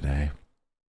here today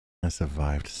has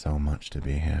survived so much to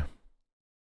be here.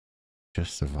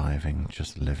 Just surviving,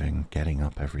 just living, getting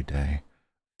up every day,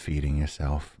 feeding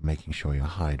yourself, making sure you're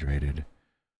hydrated,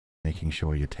 making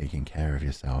sure you're taking care of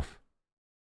yourself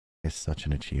is such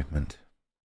an achievement.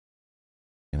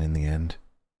 And in the end,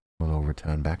 we'll all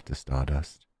return back to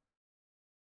stardust.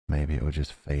 Maybe it'll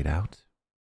just fade out,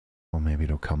 or maybe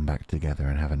it'll come back together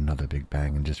and have another Big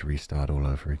Bang and just restart all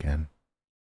over again.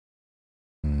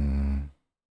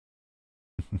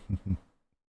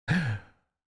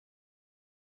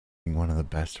 One of the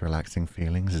best relaxing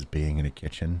feelings is being in a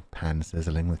kitchen, pan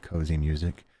sizzling with cozy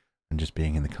music, and just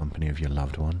being in the company of your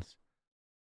loved ones.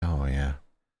 Oh yeah,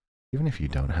 even if you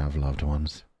don't have loved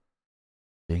ones,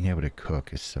 being able to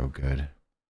cook is so good.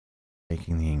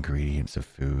 Taking the ingredients of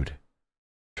food,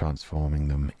 transforming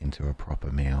them into a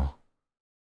proper meal.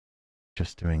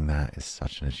 Just doing that is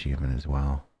such an achievement as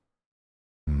well.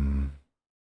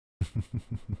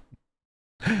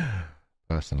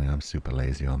 Personally, I'm super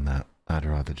lazy on that. I'd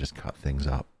rather just cut things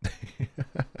up.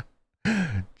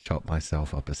 Chop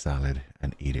myself up a salad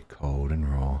and eat it cold and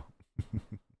raw.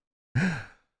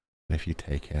 But if you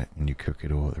take it and you cook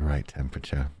it all at the right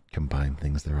temperature, combine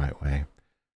things the right way,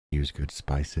 use good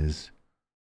spices,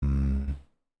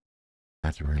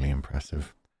 that's really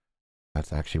impressive.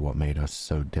 That's actually what made us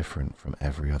so different from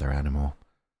every other animal.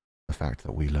 The fact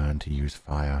that we learned to use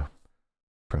fire.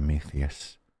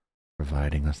 Prometheus,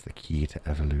 providing us the key to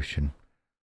evolution,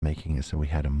 making it so we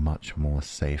had a much more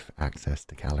safe access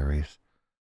to calories.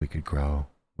 We could grow,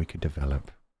 we could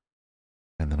develop,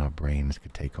 and then our brains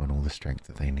could take on all the strength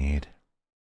that they need.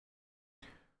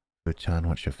 Fuchan,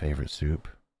 what's your favorite soup?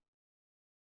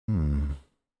 I'm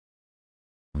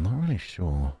not really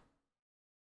sure.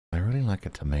 I really like a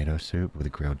tomato soup with a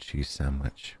grilled cheese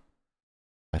sandwich.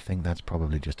 I think that's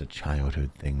probably just a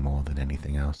childhood thing more than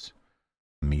anything else.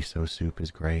 Miso soup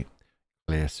is great.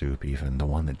 Clear soup even, the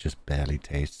one that just barely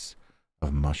tastes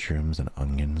of mushrooms and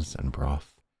onions and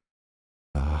broth.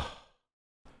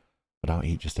 But I'll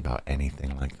eat just about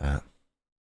anything like that.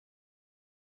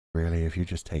 Really, if you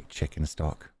just take chicken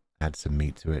stock, add some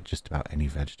meat to it, just about any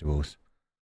vegetables,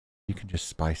 you can just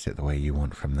spice it the way you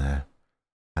want from there.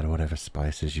 Add whatever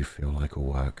spices you feel like will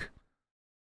work.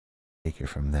 Take it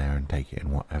from there and take it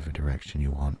in whatever direction you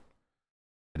want.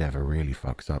 If it ever really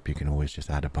fucks up, you can always just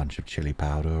add a bunch of chili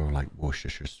powder or like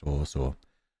Worcestershire sauce or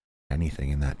anything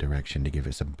in that direction to give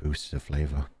it some boosts of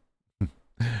flavor.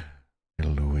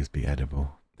 It'll always be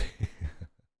edible.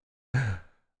 I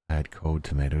had cold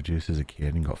tomato juice as a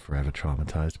kid and got forever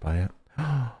traumatized by it.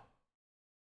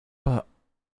 But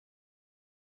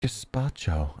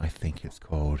gazpacho, I think it's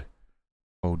called.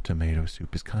 Cold tomato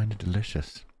soup is kind of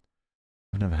delicious.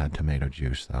 I've never had tomato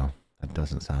juice though. That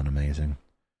doesn't sound amazing.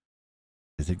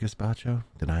 Is it gazpacho?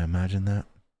 Did I imagine that?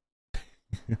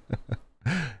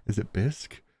 Is it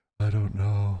bisque? I don't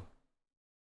know.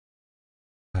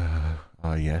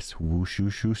 Yes,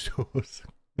 wushu sauce.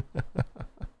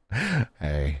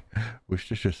 Hey,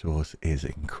 Worcestershire sauce is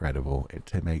incredible.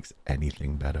 It makes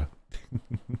anything better.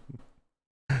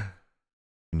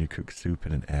 When you cook soup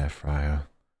in an air fryer,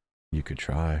 you could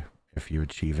try. If you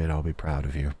achieve it, I'll be proud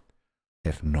of you.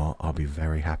 If not, I'll be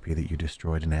very happy that you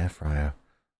destroyed an air fryer.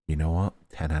 You know what?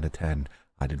 10 out of 10.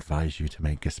 I'd advise you to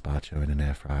make gazpacho in an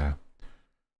air fryer.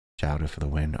 Chowder for the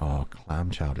win. Oh,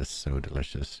 clam chowder is so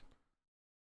delicious.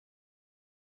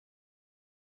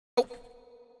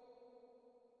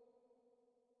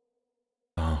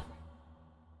 Oh,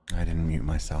 I didn't mute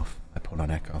myself. I put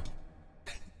on echo.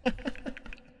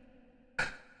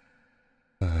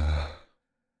 I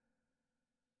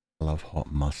love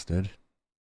hot mustard.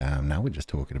 Now we're just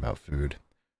talking about food.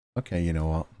 Okay, you know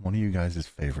what? One of you guys'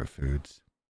 favorite foods.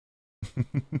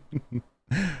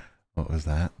 What was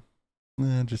that?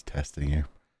 Just testing you.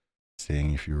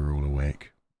 Seeing if you were all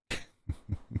awake.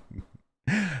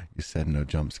 You said no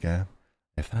jump scare.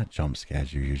 If that jump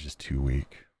scares you, you're just too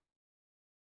weak.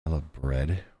 I love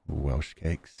bread, Welsh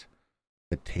cakes,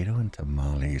 potato and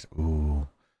tamales. Ooh,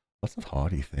 lots of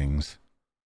hearty things.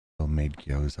 Homemade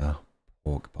gyoza,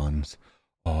 pork buns.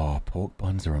 Oh, pork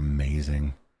buns are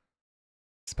amazing.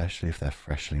 Especially if they're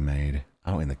freshly made.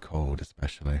 Out in the cold,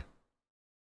 especially.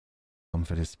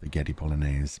 Comforted spaghetti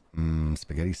bolognese.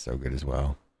 Spaghetti's so good as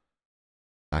well.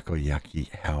 Takoyaki.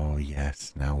 Oh,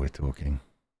 yes. Now we're talking.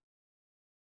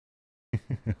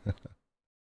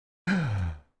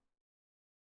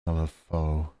 I love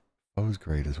pho. Pho's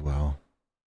great as well.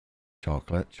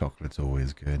 Chocolate. Chocolate's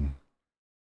always good.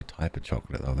 What type of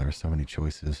chocolate, though? There are so many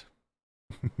choices.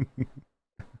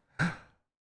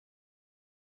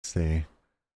 See, if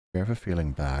you're ever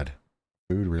feeling bad,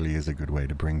 food really is a good way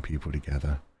to bring people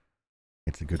together.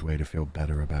 It's a good way to feel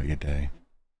better about your day.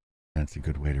 And it's a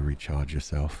good way to recharge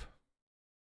yourself.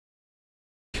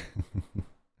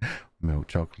 Milk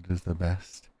chocolate is the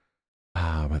best.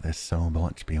 Ah, but there's so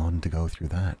much beyond to go through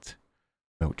that.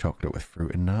 Milk chocolate with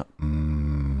fruit and nut.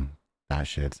 That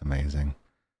shit's amazing.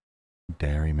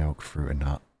 Dairy milk, fruit and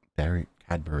nut.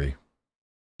 Cadbury,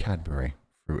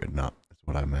 fruit and nut. That's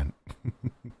what I meant.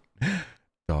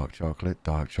 Dark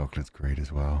chocolate's great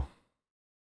as well.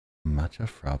 Matcha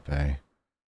frappe.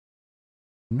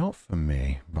 Not for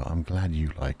me, but I'm glad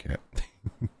you like it.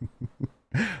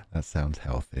 That sounds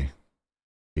healthy.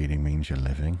 Eating means you're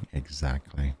living.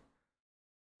 Exactly.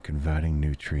 Converting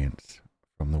nutrients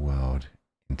from the world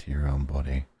into your own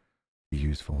body to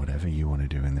use for whatever you want to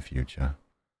do in the future.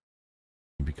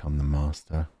 You become the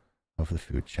master of the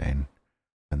food chain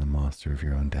and the master of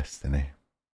your own destiny.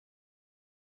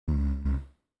 I'm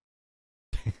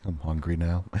hungry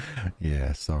now.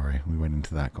 Yeah, sorry. We went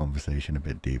into that conversation a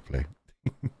bit deeply.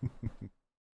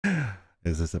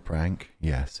 Is this a prank?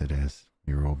 Yes, it is.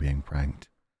 You're all being pranked.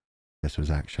 This was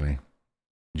actually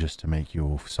just to make you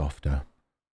all softer,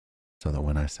 so that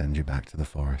when I send you back to the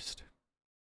forest,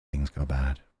 things go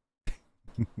bad.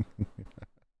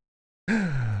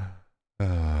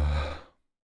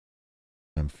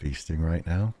 I'm feasting right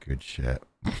now. Good shit.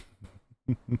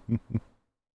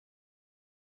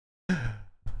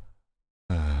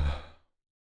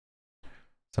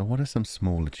 So what are some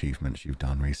small achievements you've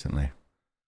done recently?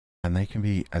 And they can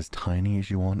be as tiny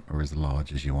as you want or as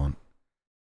large as you want.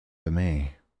 For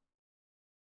me,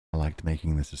 I liked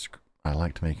making the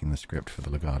script for the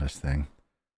Legatus thing.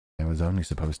 It was only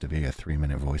supposed to be a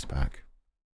 3-minute voice pack.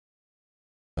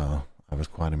 So I was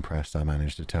quite impressed I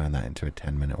managed to turn that into a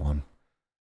 10-minute one.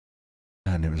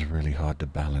 And it was really hard to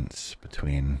balance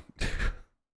between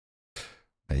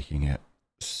making it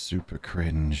super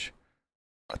cringe,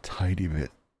 a tiny bit,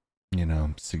 you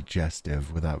know,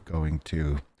 suggestive without going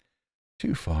too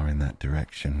far in that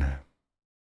direction.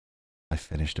 I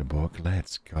finished a book.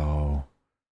 Let's go.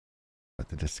 But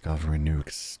to discover a new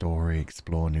story,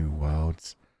 explore new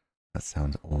worlds. That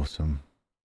sounds awesome.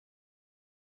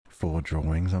 4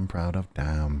 drawings I'm proud of.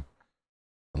 Damn.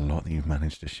 A lot that you've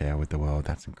managed to share with the world.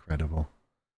 That's incredible.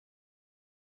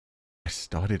 I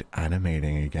started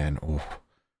animating again. Oh,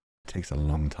 it takes a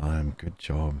long time. Good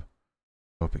job.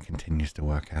 Hope it continues to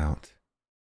work out.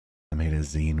 I made a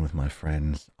zine with my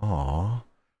friends. Aww.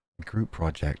 A group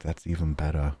project. That's even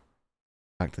better.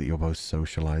 The fact that you're both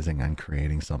socializing and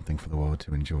creating something for the world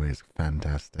to enjoy is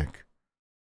fantastic.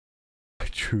 I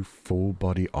drew full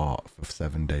body art for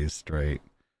 7 days straight.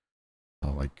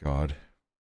 Oh my god.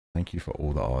 Thank you for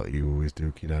all the art you always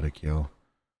do, Kidadakyo.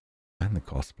 And the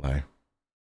cosplay.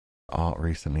 Art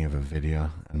recently of a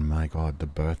video, and my god, the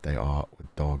birthday art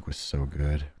with dog was so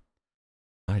good.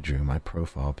 I drew my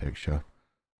profile picture.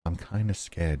 I'm kinda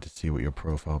scared to see what your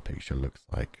profile picture looks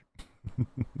like.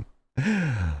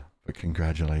 But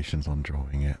congratulations on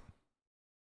drawing it.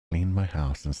 Cleaned my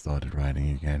house and started writing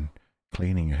again.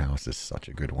 Cleaning your house is such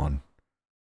a good one.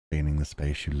 Cleaning the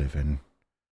space you live in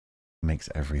makes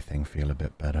everything feel a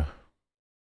bit better.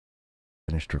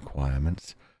 Finished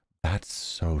requirements. That's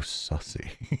so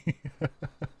sussy.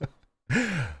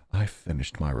 I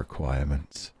finished my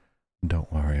requirements.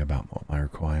 Don't worry about what my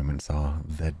requirements are.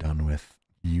 They're done with.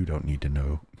 You don't need to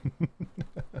know.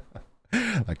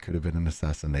 That could have been an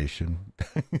assassination.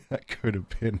 That could have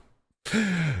been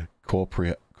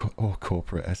corporate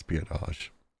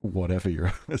espionage. Whatever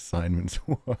your assignments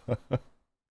were.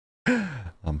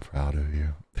 I'm proud of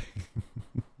you.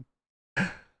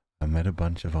 I met a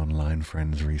bunch of online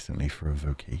friends recently for a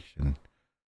vacation.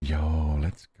 Yo,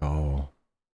 let's go.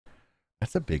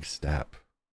 That's a big step.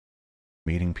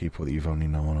 Meeting people that you've only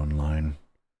known online.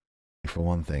 For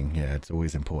one thing, yeah, it's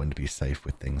always important to be safe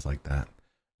with things like that.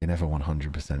 You're never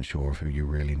 100% sure of who you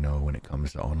really know when it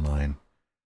comes to online.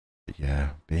 But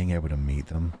yeah, being able to meet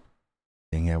them,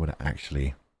 being able to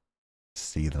actually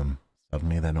see them.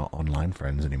 Suddenly they're not online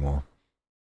friends anymore.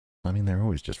 I mean, they're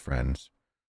always just friends.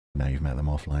 Now you've met them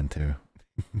offline too.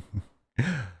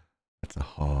 That's a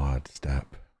hard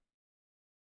step.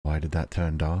 Why did that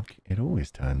turn dark? It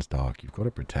always turns dark. You've got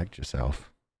to protect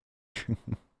yourself.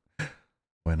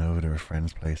 Went over to a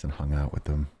friend's place and hung out with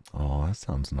them. Oh, that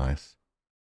sounds nice.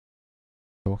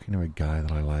 Talking to a guy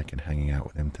that I like and hanging out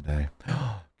with him today.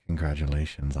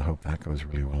 Congratulations. I hope that goes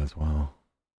really well as well.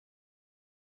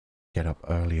 Get up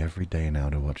early every day now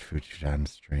to watch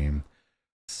Fujian's stream.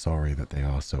 Sorry that they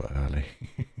are so early.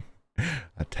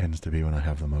 That tends to be when I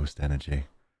have the most energy.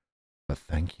 But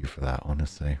thank you for that,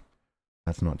 honestly.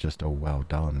 That's not just a well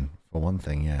done. For one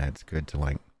thing, yeah, it's good to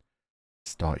like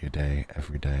start your day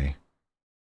every day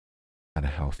at a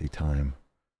healthy time.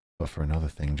 But for another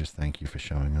thing, just thank you for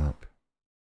showing up.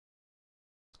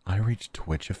 I reached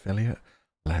Twitch affiliate.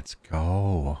 Let's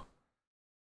go.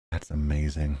 That's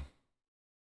amazing.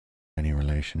 Any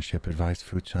relationship advice,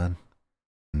 Fuchan?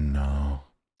 No.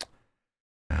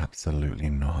 Absolutely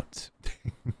not.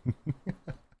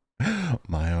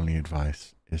 My only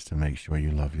advice is to make sure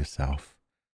you love yourself.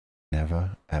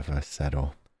 Never, ever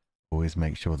settle. Always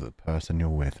make sure that the person you're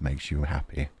with makes you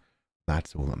happy.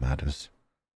 That's all that matters.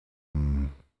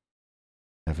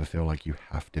 Never feel like you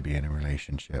have to be in a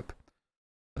relationship.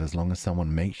 But as long as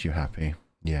someone makes you happy,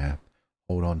 yeah,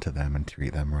 hold on to them and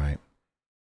treat them right.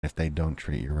 If they don't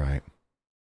treat you right,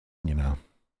 you know,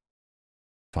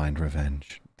 find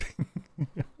revenge.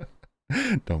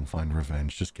 Don't find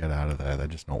revenge. Just get out of there. They're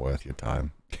just not worth your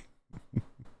time.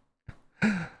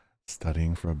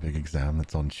 Studying for a big exam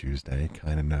that's on Tuesday.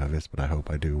 Kind of nervous, but I hope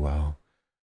I do well.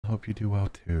 I hope you do well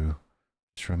too.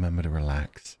 Just remember to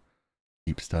relax.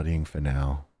 Keep studying for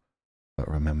now, but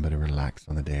remember to relax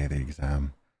on the day of the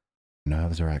exam.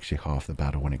 Nerves are actually half the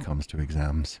battle when it comes to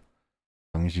exams.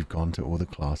 As long as you've gone to all the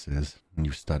classes and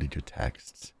you've studied your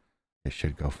texts, it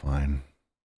should go fine.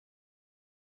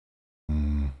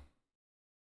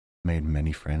 Made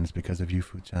many friends because of you,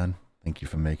 Fuchan. Thank you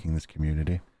for making this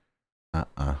community.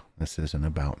 This isn't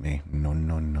about me. No,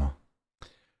 no, no.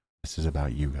 This is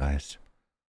about you guys.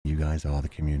 You guys are the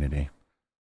community.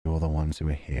 You're the ones who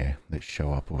are here, that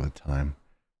show up all the time,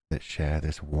 that share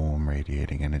this warm,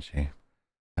 radiating energy,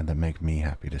 and that make me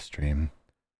happy to stream.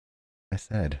 I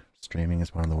said, streaming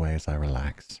is one of the ways I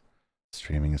relax.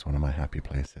 Streaming is one of my happy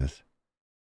places.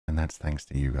 And that's thanks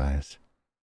to you guys.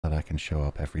 That I can show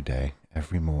up every day,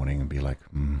 every morning and be like,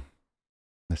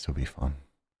 this will be fun.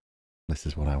 This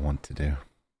is what I want to do.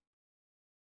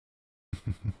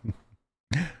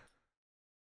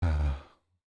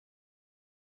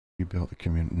 You built the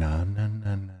community.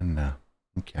 No.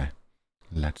 Okay,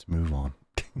 let's move on.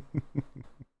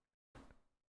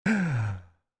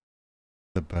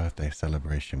 The birthday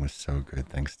celebration was so good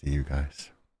thanks to you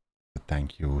guys. But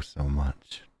thank you all so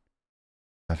much.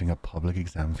 Having a public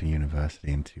exam for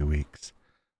university in 2 weeks.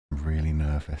 I'm really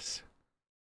nervous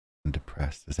and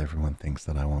depressed as everyone thinks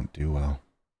that I won't do well.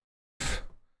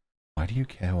 Why do you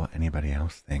care what anybody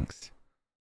else thinks?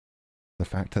 The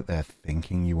fact that they're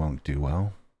thinking you won't do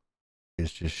well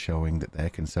is just showing that they're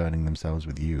concerning themselves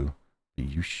with you, but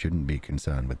you shouldn't be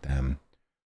concerned with them.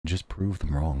 Just prove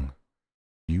them wrong.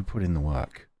 You put in the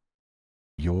work.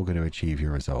 You're going to achieve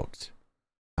your results.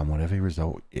 And whatever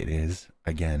result it is,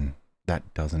 again,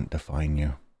 that doesn't define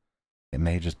you. It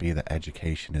may just be that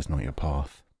education is not your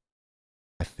path.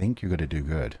 I think you're going to do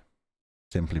good,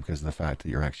 simply because of the fact that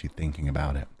you're actually thinking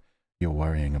about it. You're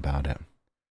worrying about it.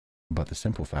 But the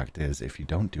simple fact is, if you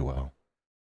don't do well,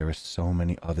 there are so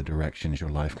many other directions your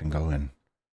life can go in.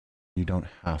 You don't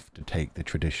have to take the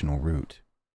traditional route.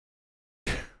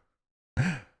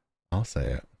 I'll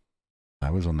say it.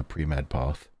 I was on the pre-med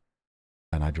path,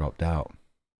 and I dropped out.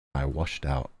 I washed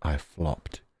out. I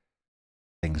flopped.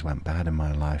 Things went bad in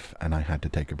my life and I had to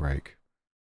take a break.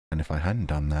 And if I hadn't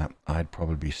done that, I'd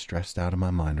probably be stressed out of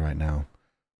my mind right now.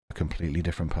 A completely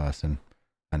different person.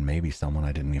 And maybe someone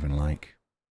I didn't even like.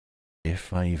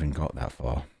 If I even got that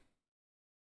far.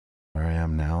 Where I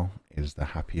am now is the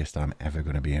happiest I'm ever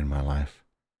going to be in my life.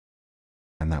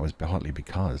 And that was partly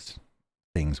because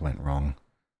things went wrong.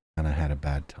 And I had a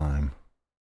bad time.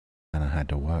 And I had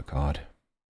to work hard.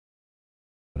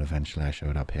 But eventually I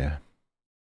showed up here.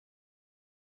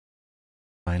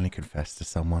 Finally confessed to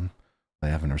someone. They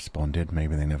haven't responded.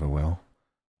 Maybe they never will.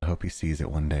 I hope he sees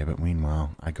it one day, but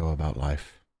meanwhile, I go about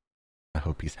life. I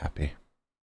hope he's happy.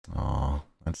 Aw,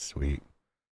 that's sweet.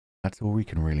 That's all we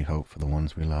can really hope for the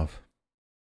ones we love.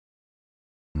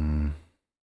 As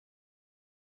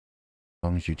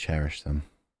long as you cherish them.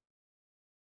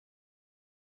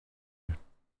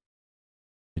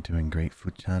 You're doing great,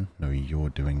 Fuchan. No, you're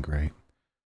doing great.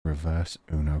 Reverse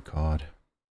Uno card.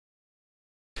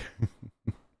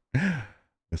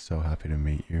 We're so happy to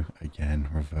meet you. Again,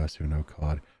 reverse Uno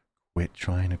card. Quit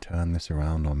trying to turn this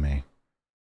around on me.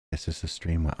 This is a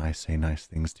stream where I say nice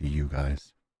things to you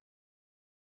guys.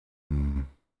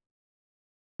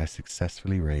 I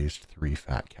successfully raised 3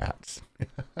 fat cats.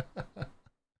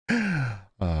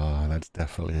 Oh, that's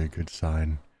definitely a good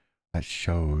sign. That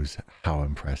shows how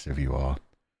impressive you are.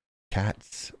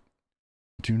 Cats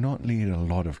do not need a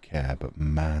lot of care, but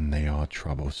man, they are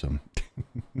troublesome.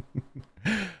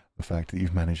 The fact that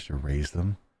you've managed to raise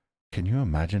them, can you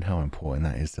imagine how important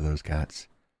that is to those cats?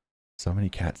 So many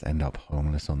cats end up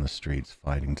homeless on the streets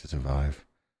fighting to survive.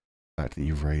 The fact that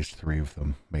you've raised 3 of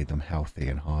them, made them healthy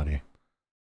and hardy.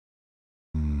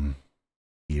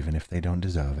 Even if they don't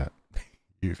deserve it.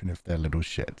 Even if they're little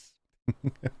shits.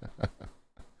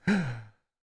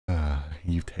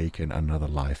 You've taken another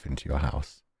life into your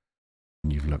house.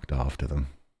 And you've looked after them.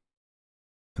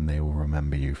 And they will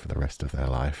remember you for the rest of their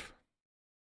life.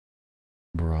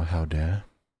 Bruh, how dare?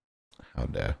 How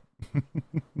dare?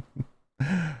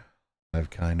 I have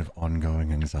kind of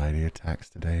ongoing anxiety attacks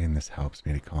today, and this helps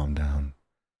me to calm down.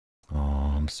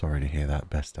 Oh, I'm sorry to hear that,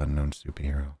 best unknown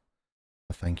superhero.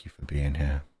 But thank you for being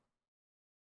here.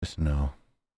 Just know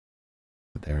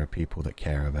that there are people that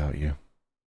care about you.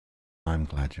 I'm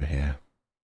glad you're here.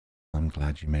 I'm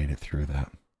glad you made it through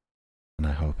that. And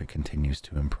I hope it continues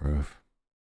to improve.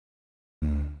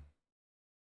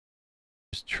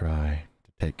 Just try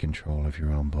to take control of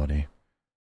your own body.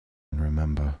 And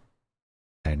remember,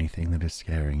 anything that is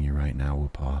scaring you right now will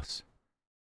pass.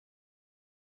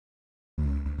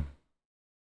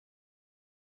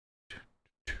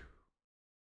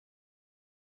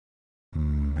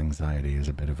 Anxiety is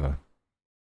a bit of a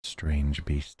strange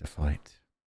beast to fight.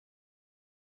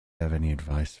 Do you have any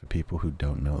advice for people who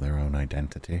don't know their own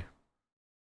identity?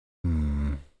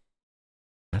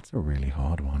 That's a really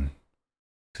hard one.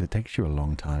 Because it takes you a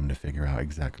long time to figure out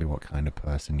exactly what kind of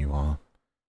person you are.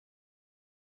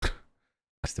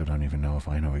 I still don't even know if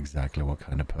I know exactly what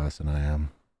kind of person I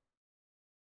am.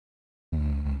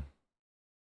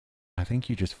 I think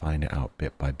you just find it out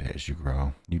bit by bit as you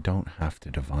grow. You don't have to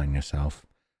define yourself.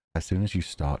 As soon as you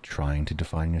start trying to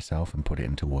define yourself and put it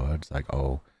into words like,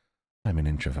 oh, I'm an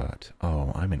introvert.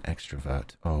 Oh, I'm an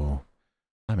extrovert. Oh,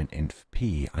 I'm an int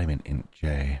P. I'm an int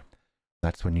J.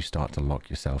 That's when you start to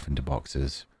lock yourself into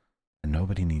boxes. And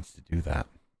nobody needs to do that.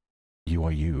 You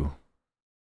are you.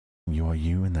 You are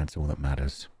you, and that's all that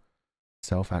matters.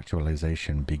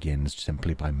 Self-actualization begins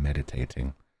simply by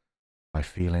meditating, by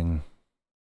feeling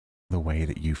the way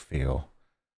that you feel,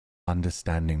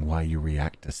 understanding why you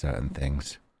react to certain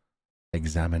things,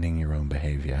 examining your own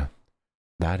behavior.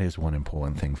 That is one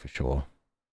important thing for sure.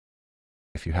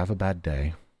 If you have a bad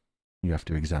day, you have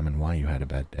to examine why you had a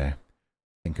bad day.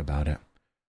 Think about it.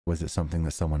 Was it something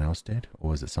that someone else did,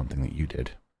 or was it something that you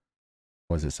did?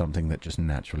 Was it something that just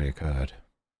naturally occurred?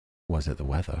 Was it the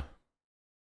weather?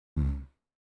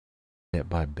 Bit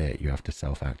by bit, you have to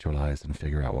self-actualize and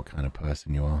figure out what kind of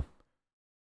person you are.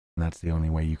 And that's the only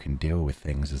way you can deal with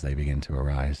things as they begin to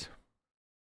arise.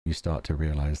 You start to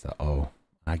realize that, oh,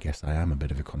 I guess I am a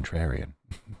bit of a contrarian.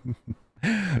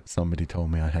 Somebody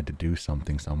told me I had to do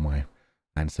something some way,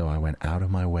 and so I went out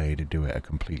of my way to do it a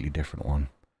completely different one.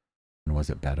 And was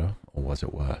it better, or was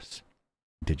it worse?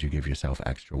 Did you give yourself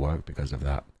extra work because of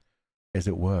that? Is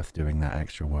it worth doing that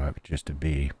extra work just to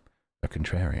be a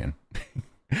contrarian?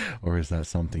 Or is that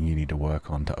something you need to work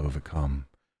on to overcome?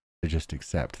 To just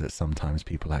accept that sometimes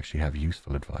people actually have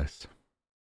useful advice?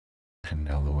 And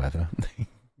now the weather.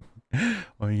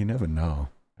 Well, you never know.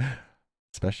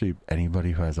 Especially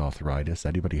anybody who has arthritis,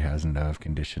 anybody who has nerve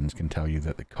conditions can tell you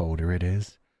that the colder it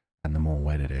is and the more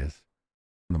wet it is,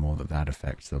 the more that that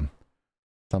affects them.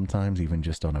 Sometimes even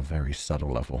just on a very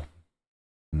subtle level.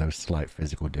 And those slight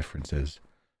physical differences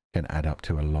can add up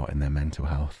to a lot in their mental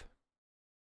health.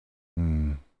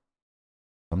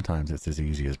 Sometimes it's as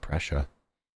easy as pressure.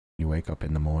 You wake up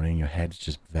in the morning, your head's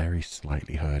just very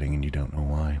slightly hurting and you don't know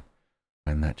why.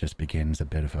 And that just begins a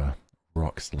bit of a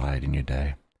rock slide in your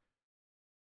day.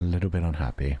 A little bit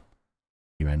unhappy.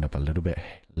 You end up a little bit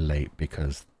late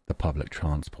because the public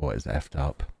transport is effed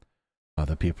up.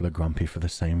 Other people are grumpy for the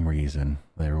same reason.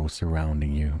 They're all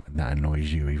surrounding you, and that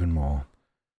annoys you even more.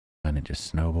 And it just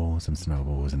snowballs and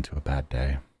snowballs into a bad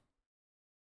day.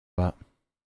 But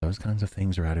those kinds of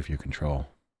things are out of your control.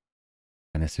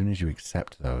 And as soon as you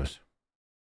accept those,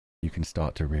 you can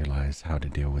start to realize how to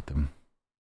deal with them.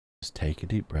 Just take a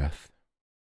deep breath.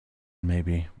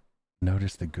 Maybe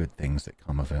notice the good things that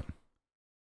come of it.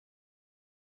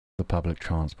 The public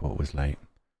transport was late,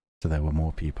 so there were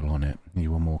more people on it.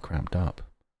 You were more cramped up,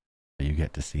 but you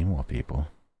get to see more people.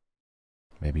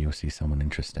 Maybe you'll see someone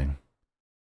interesting.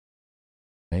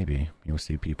 Maybe you'll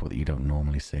see people that you don't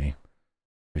normally see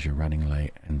because you're running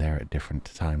late and they're at different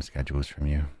time schedules from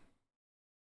you.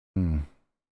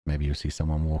 Maybe you'll see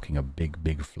someone walking a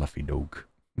big fluffy dog.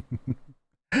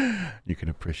 You can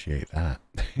appreciate that.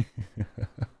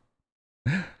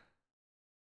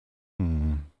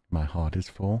 My heart is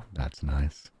full. That's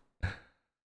nice.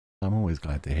 I'm always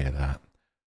glad to hear that.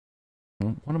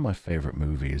 One of my favorite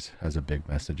movies has a big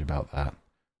message about that.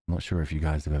 I'm not sure if you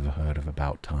guys have ever heard of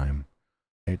About Time.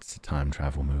 It's a time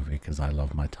travel movie because I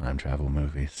love my time travel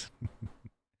movies.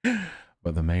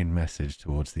 But the main message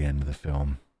towards the end of the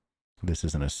film, this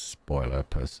isn't a spoiler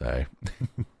per se,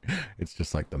 it's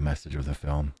just like the message of the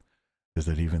film, is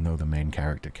that even though the main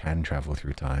character can travel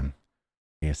through time,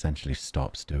 he essentially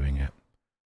stops doing it.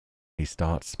 He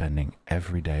starts spending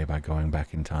every day by going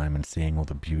back in time and seeing all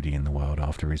the beauty in the world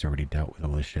after he's already dealt with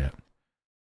all the shit.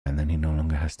 And then he no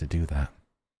longer has to do that,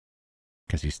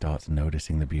 because he starts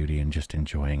noticing the beauty and just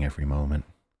enjoying every moment.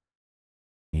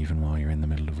 Even while you're in the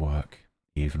middle of work,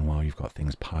 even while you've got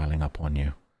things piling up on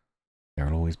you, there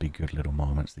will always be good little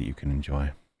moments that you can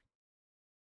enjoy.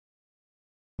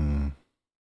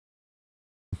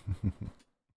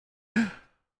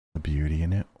 The beauty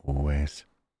in it, always.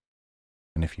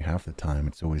 And if you have the time,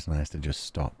 it's always nice to just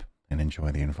stop and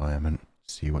enjoy the environment,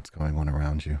 see what's going on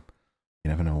around you. You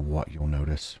never know what you'll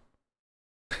notice.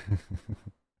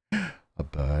 A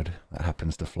bird that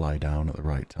happens to fly down at the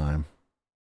right time.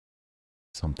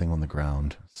 Something on the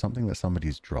ground, something that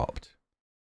somebody's dropped.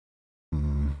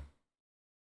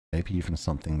 Maybe even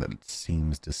something that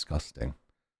seems disgusting.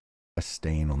 A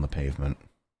stain on the pavement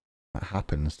that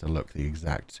happens to look the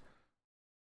exact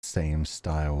same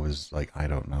style as, like, I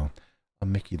don't know, a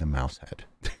Mickey the Mouse head.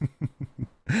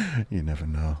 You never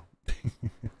know.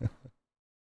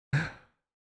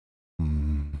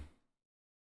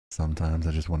 Sometimes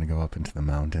I just want to go up into the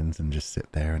mountains and just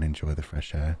sit there and enjoy the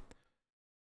fresh air.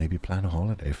 Maybe plan a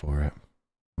holiday for it.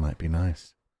 Might be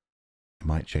nice. It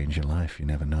might change your life, you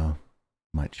never know.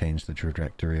 It might change the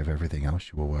trajectory of everything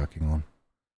else you were working on.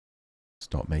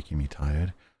 Stop making me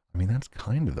tired. I mean, that's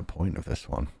kind of the point of this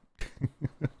one.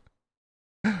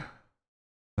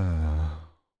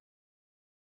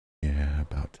 Yeah,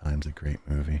 About Time's a great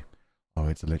movie. Oh,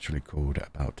 it's literally called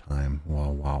About Time. Wah,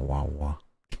 wah, wah, wah.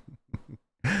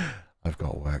 I've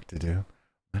got work to do.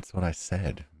 That's what I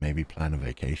said. Maybe plan a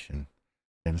vacation.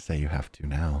 Didn't say you have to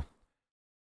now.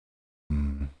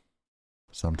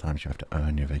 Sometimes you have to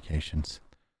earn your vacations.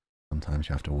 Sometimes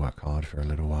you have to work hard for a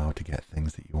little while to get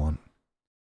things that you want.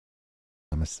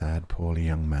 I'm a sad, poorly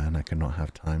young man. I cannot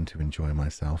have time to enjoy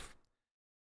myself.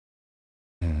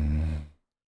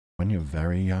 When you're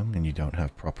very young and you don't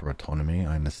have proper autonomy,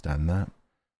 I understand that.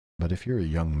 But if you're a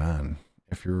young man,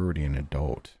 if you're already an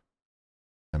adult,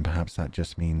 then perhaps that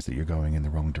just means that you're going in the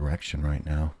wrong direction right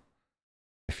now.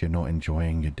 If you're not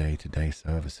enjoying your day-to-day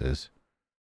services,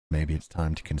 maybe it's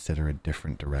time to consider a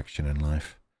different direction in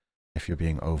life. If you're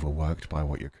being overworked by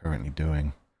what you're currently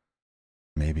doing,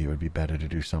 maybe it would be better to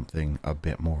do something a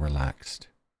bit more relaxed,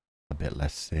 a bit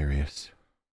less serious.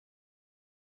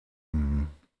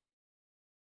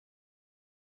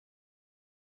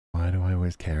 Why do I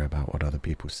always care about what other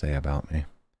people say about me?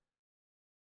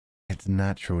 It's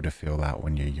natural to feel that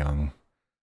when you're young.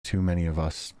 Too many of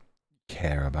us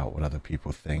care about what other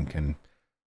people think, and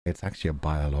it's actually a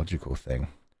biological thing.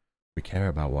 We care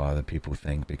about what other people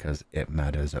think because it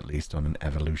matters, at least on an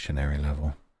evolutionary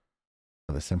level.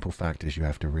 But the simple fact is you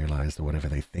have to realize that whatever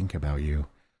they think about you,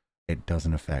 it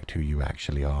doesn't affect who you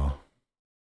actually are.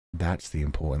 That's the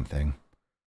important thing.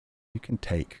 You can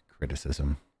take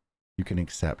criticism. You can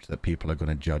accept that people are going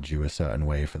to judge you a certain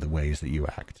way for the ways that you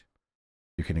act.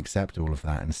 You can accept all of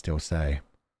that and still say,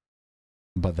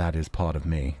 but that is part of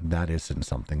me. That isn't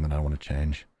something that I want to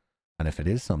change. And if it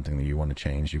is something that you want to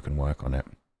change, you can work on it.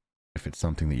 If it's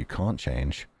something that you can't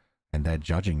change and they're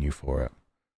judging you for it,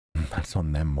 that's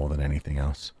on them more than anything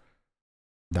else.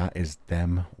 That is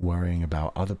them worrying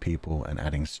about other people and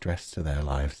adding stress to their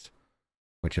lives,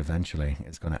 which eventually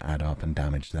is going to add up and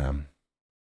damage them.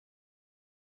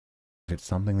 If it's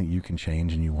something that you can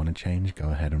change and you want to change, go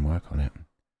ahead and work on it.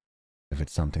 If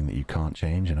it's something that you can't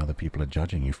change and other people are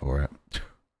judging you for it,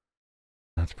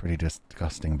 that's pretty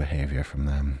disgusting behavior from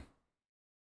them.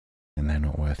 And they're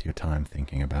not worth your time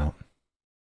thinking about.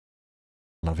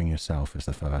 Loving yourself is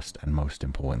the first and most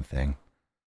important thing,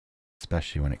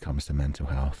 especially when it comes to mental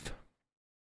health.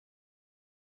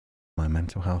 My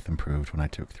mental health improved when I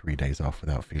took 3 days off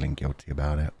without feeling guilty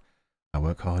about it. I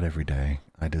work hard every day.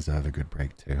 I deserve a good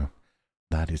break too.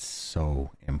 That is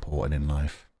so important in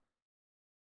life.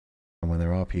 And when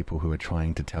there are people who are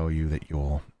trying to tell you that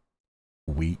you're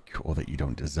weak or that you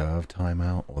don't deserve time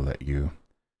out or that you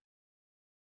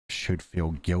should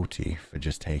feel guilty for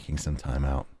just taking some time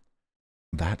out,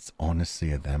 that's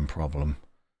honestly a them problem.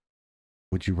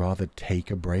 Would you rather take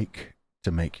a break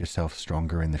to make yourself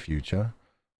stronger in the future,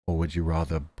 or would you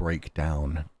rather break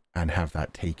down and have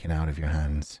that taken out of your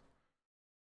hands?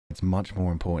 It's much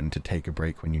more important to take a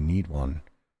break when you need one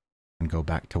and go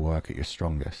back to work at your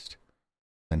strongest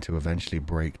than to eventually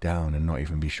break down and not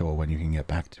even be sure when you can get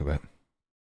back to it.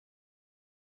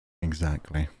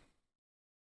 Exactly.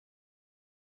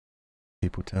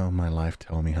 People tell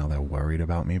me how they're worried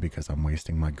about me because I'm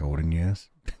wasting my golden years.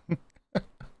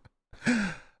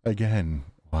 Again,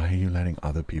 why are you letting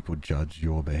other people judge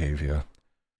your behavior?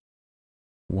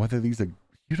 Whether these are,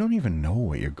 you don't even know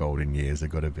what your golden years are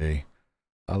going to be.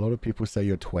 A lot of people say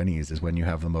your 20s is when you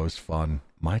have the most fun.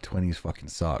 My 20s fucking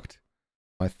sucked.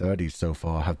 My 30s so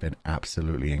far have been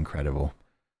absolutely incredible.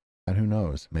 And who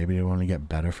knows, maybe it'll only get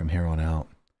better from here on out.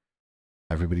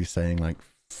 Everybody's saying like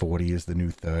 40 is the new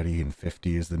 30 and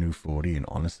 50 is the new 40, and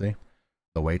honestly,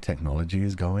 the way technology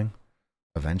is going,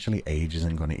 eventually age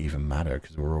isn't going to even matter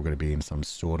because we're all going to be in some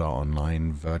sort of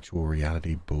online virtual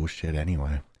reality bullshit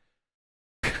anyway.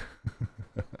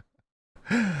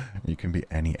 You can be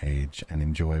any age and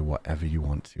enjoy whatever you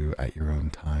want to at your own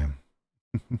time.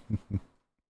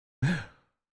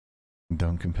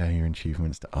 Don't compare your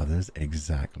achievements to others.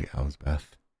 Exactly,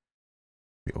 Elsbeth.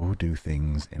 We all do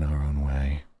things in our own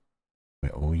way. We're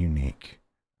all unique,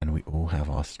 and we all have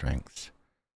our strengths.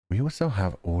 We also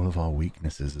have all of our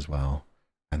weaknesses as well,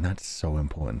 and that's so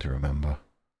important to remember.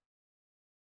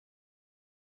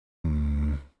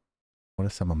 What are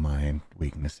some of my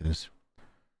weaknesses?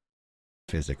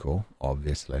 Physical,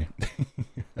 obviously.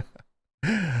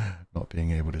 Not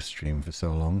being able to stream for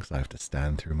so long because I have to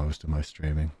stand through most of my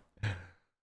streaming.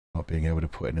 Not being able to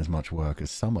put in as much work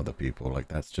as some other people, like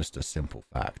that's just a simple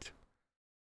fact.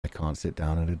 I can't sit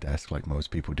down at a desk like most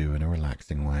people do in a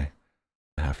relaxing way.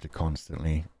 I have to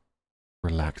constantly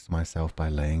relax myself by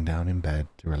laying down in bed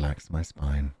to relax my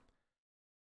spine.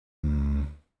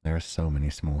 There are so many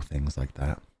small things like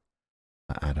that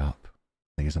add up.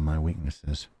 These are my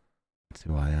weaknesses. It's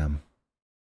who I am.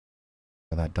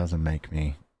 But that doesn't make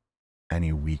me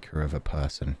any weaker of a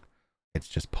person. It's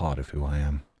just part of who I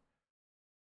am.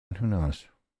 And who knows?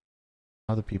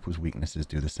 Other people's weaknesses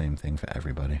do the same thing for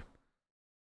everybody.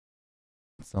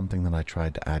 It's something that I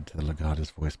tried to add to the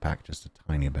Legata's voice pack just a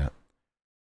tiny bit.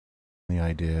 The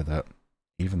idea that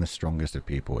even the strongest of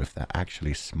people, if they're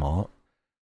actually smart,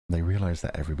 they realize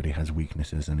that everybody has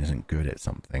weaknesses and isn't good at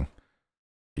something.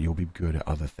 You'll be good at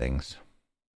other things.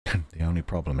 The only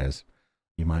problem is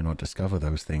you might not discover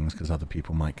those things because other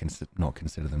people might not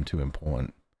consider them too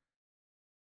important.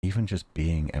 Even just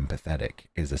being empathetic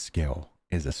is a skill,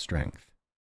 is a strength.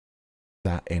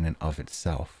 That in and of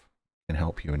itself can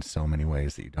help you in so many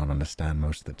ways that you don't understand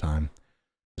most of the time,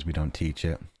 because we don't teach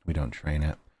it, we don't train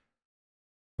it.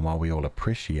 And while we all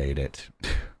appreciate it,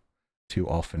 too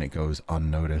often it goes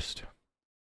unnoticed.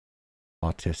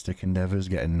 Artistic endeavors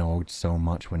get ignored so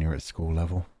much when you're at school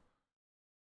level.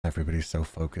 Everybody's so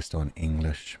focused on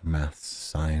English, maths,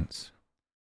 science.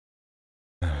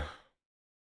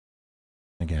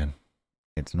 Again,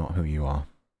 it's not who you are.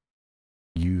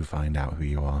 You find out who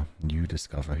you are. You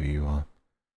discover who you are.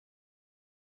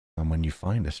 And when you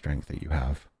find a strength that you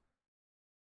have,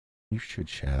 you should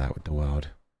share that with the world.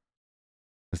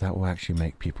 Because that will actually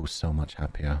make people so much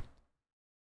happier.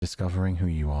 Discovering who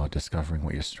you are, discovering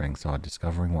what your strengths are,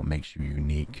 discovering what makes you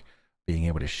unique, being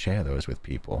able to share those with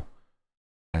people,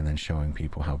 and then showing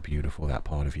people how beautiful that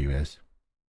part of you is.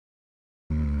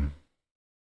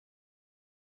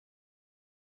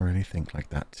 Really think like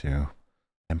that too.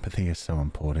 Empathy is so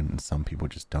important and some people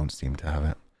just don't seem to have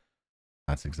it.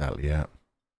 That's exactly it.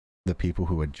 The people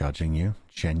who are judging you,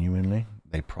 genuinely,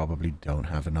 they probably don't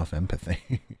have enough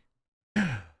empathy.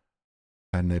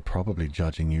 And they're probably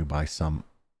judging you by some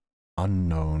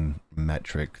unknown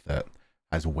metric that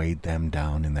has weighed them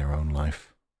down in their own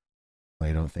life.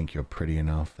 They don't think you're pretty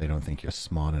enough. They don't think you're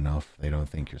smart enough. They don't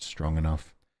think you're strong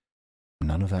enough.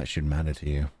 None of that should matter to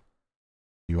you.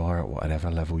 You are at whatever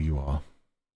level you are.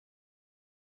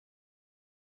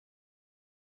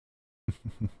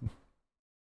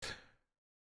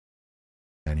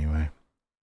 Anyway,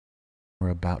 we're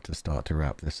about to start to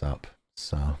wrap this up,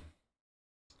 so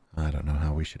I don't know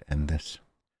how we should end this.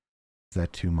 Is there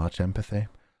too much empathy?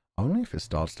 Only if it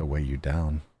starts to weigh you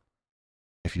down.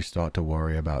 If you start to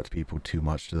worry about people too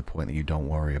much to the point that you don't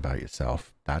worry about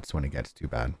yourself, that's when it gets too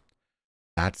bad.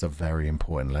 That's a very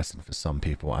important lesson for some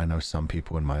people. I know some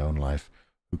people in my own life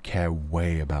who care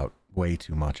way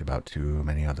too much about too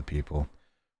many other people,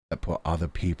 that put other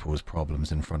people's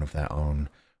problems in front of their own,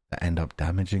 that end up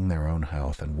damaging their own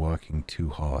health and working too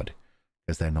hard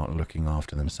because they're not looking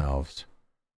after themselves.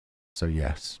 So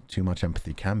yes, too much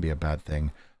empathy can be a bad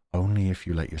thing, only if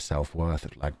you let your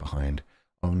self-worth lag behind,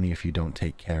 only if you don't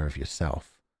take care of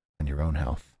yourself and your own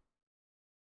health.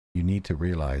 You need to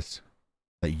realize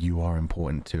that you are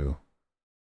important too.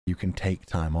 You can take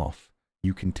time off.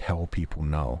 You can tell people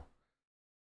no.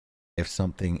 If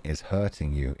something is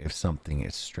hurting you, if something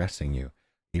is stressing you,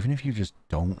 even if you just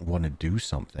don't want to do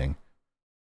something,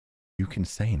 you can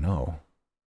say no.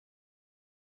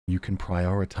 You can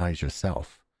prioritize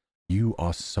yourself. You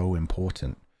are so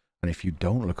important. And if you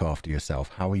don't look after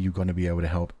yourself, how are you going to be able to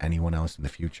help anyone else in the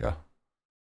future?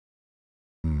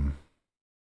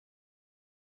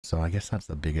 So I guess that's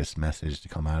the biggest message to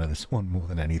come out of this one more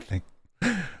than anything.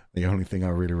 The only thing I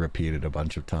really repeated a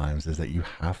bunch of times is that you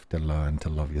have to learn to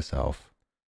love yourself.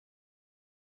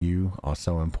 You are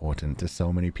so important to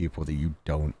so many people that you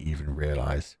don't even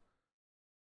realize.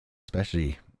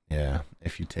 Especially, yeah,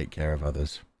 if you take care of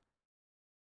others.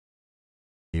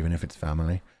 Even if it's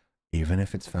family. Even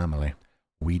if it's family.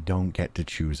 We don't get to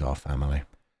choose our family.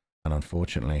 And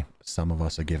unfortunately, some of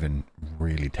us are given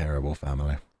really terrible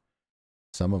family.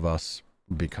 Some of us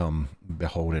become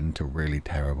beholden to really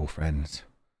terrible friends.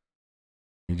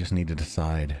 You just need to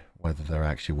decide whether they're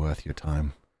actually worth your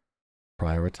time.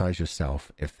 Prioritize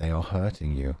yourself. If they are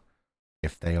hurting you,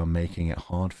 if they are making it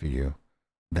hard for you,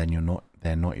 then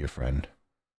they're not your friend.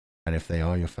 And if they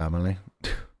are your family,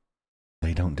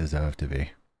 they don't deserve to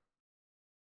be.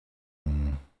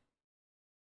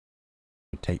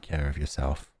 Take care of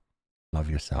yourself. Love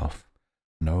yourself.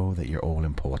 Know that you're all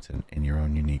important in your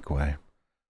own unique way.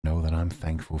 Know that I'm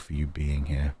thankful for you being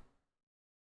here.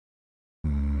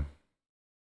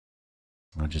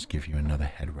 I'll just give you another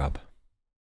head rub.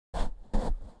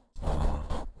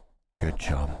 Oh, good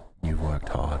job. You've worked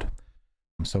hard.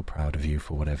 I'm so proud of you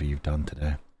for whatever you've done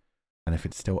today. And if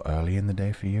it's still early in the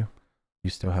day for you, you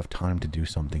still have time to do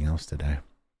something else today.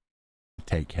 To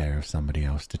take care of somebody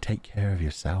else. To take care of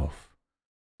yourself.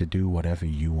 To do whatever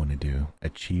you want to do.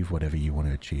 Achieve whatever you want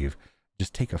to achieve.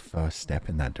 Just take a first step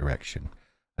in that direction.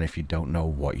 And if you don't know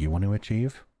what you want to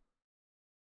achieve,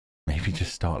 maybe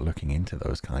just start looking into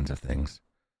those kinds of things.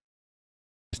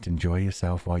 Just enjoy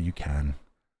yourself while you can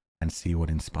and see what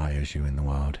inspires you in the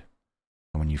world.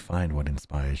 And when you find what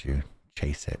inspires you,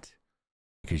 chase it.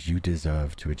 Because you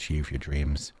deserve to achieve your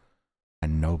dreams.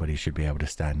 And nobody should be able to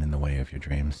stand in the way of your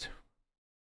dreams.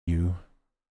 You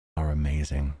are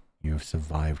amazing. You have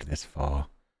survived this far.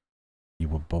 You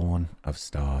were born of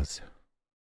stars.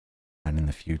 And in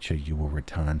the future, you will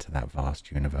return to that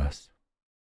vast universe.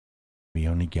 We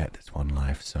only get this one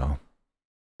life, so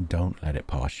don't let it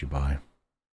pass you by.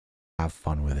 Have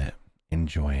fun with it.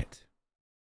 Enjoy it.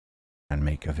 And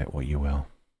make of it what you will.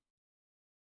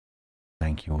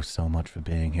 Thank you all so much for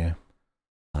being here.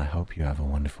 I hope you have a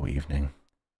wonderful evening.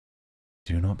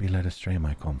 Do not be led astray,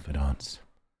 my confidants.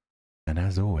 And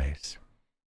as always,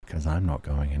 because I'm not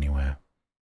going anywhere,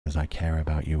 because I care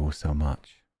about you all so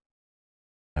much,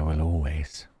 I will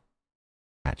always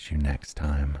catch you next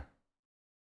time.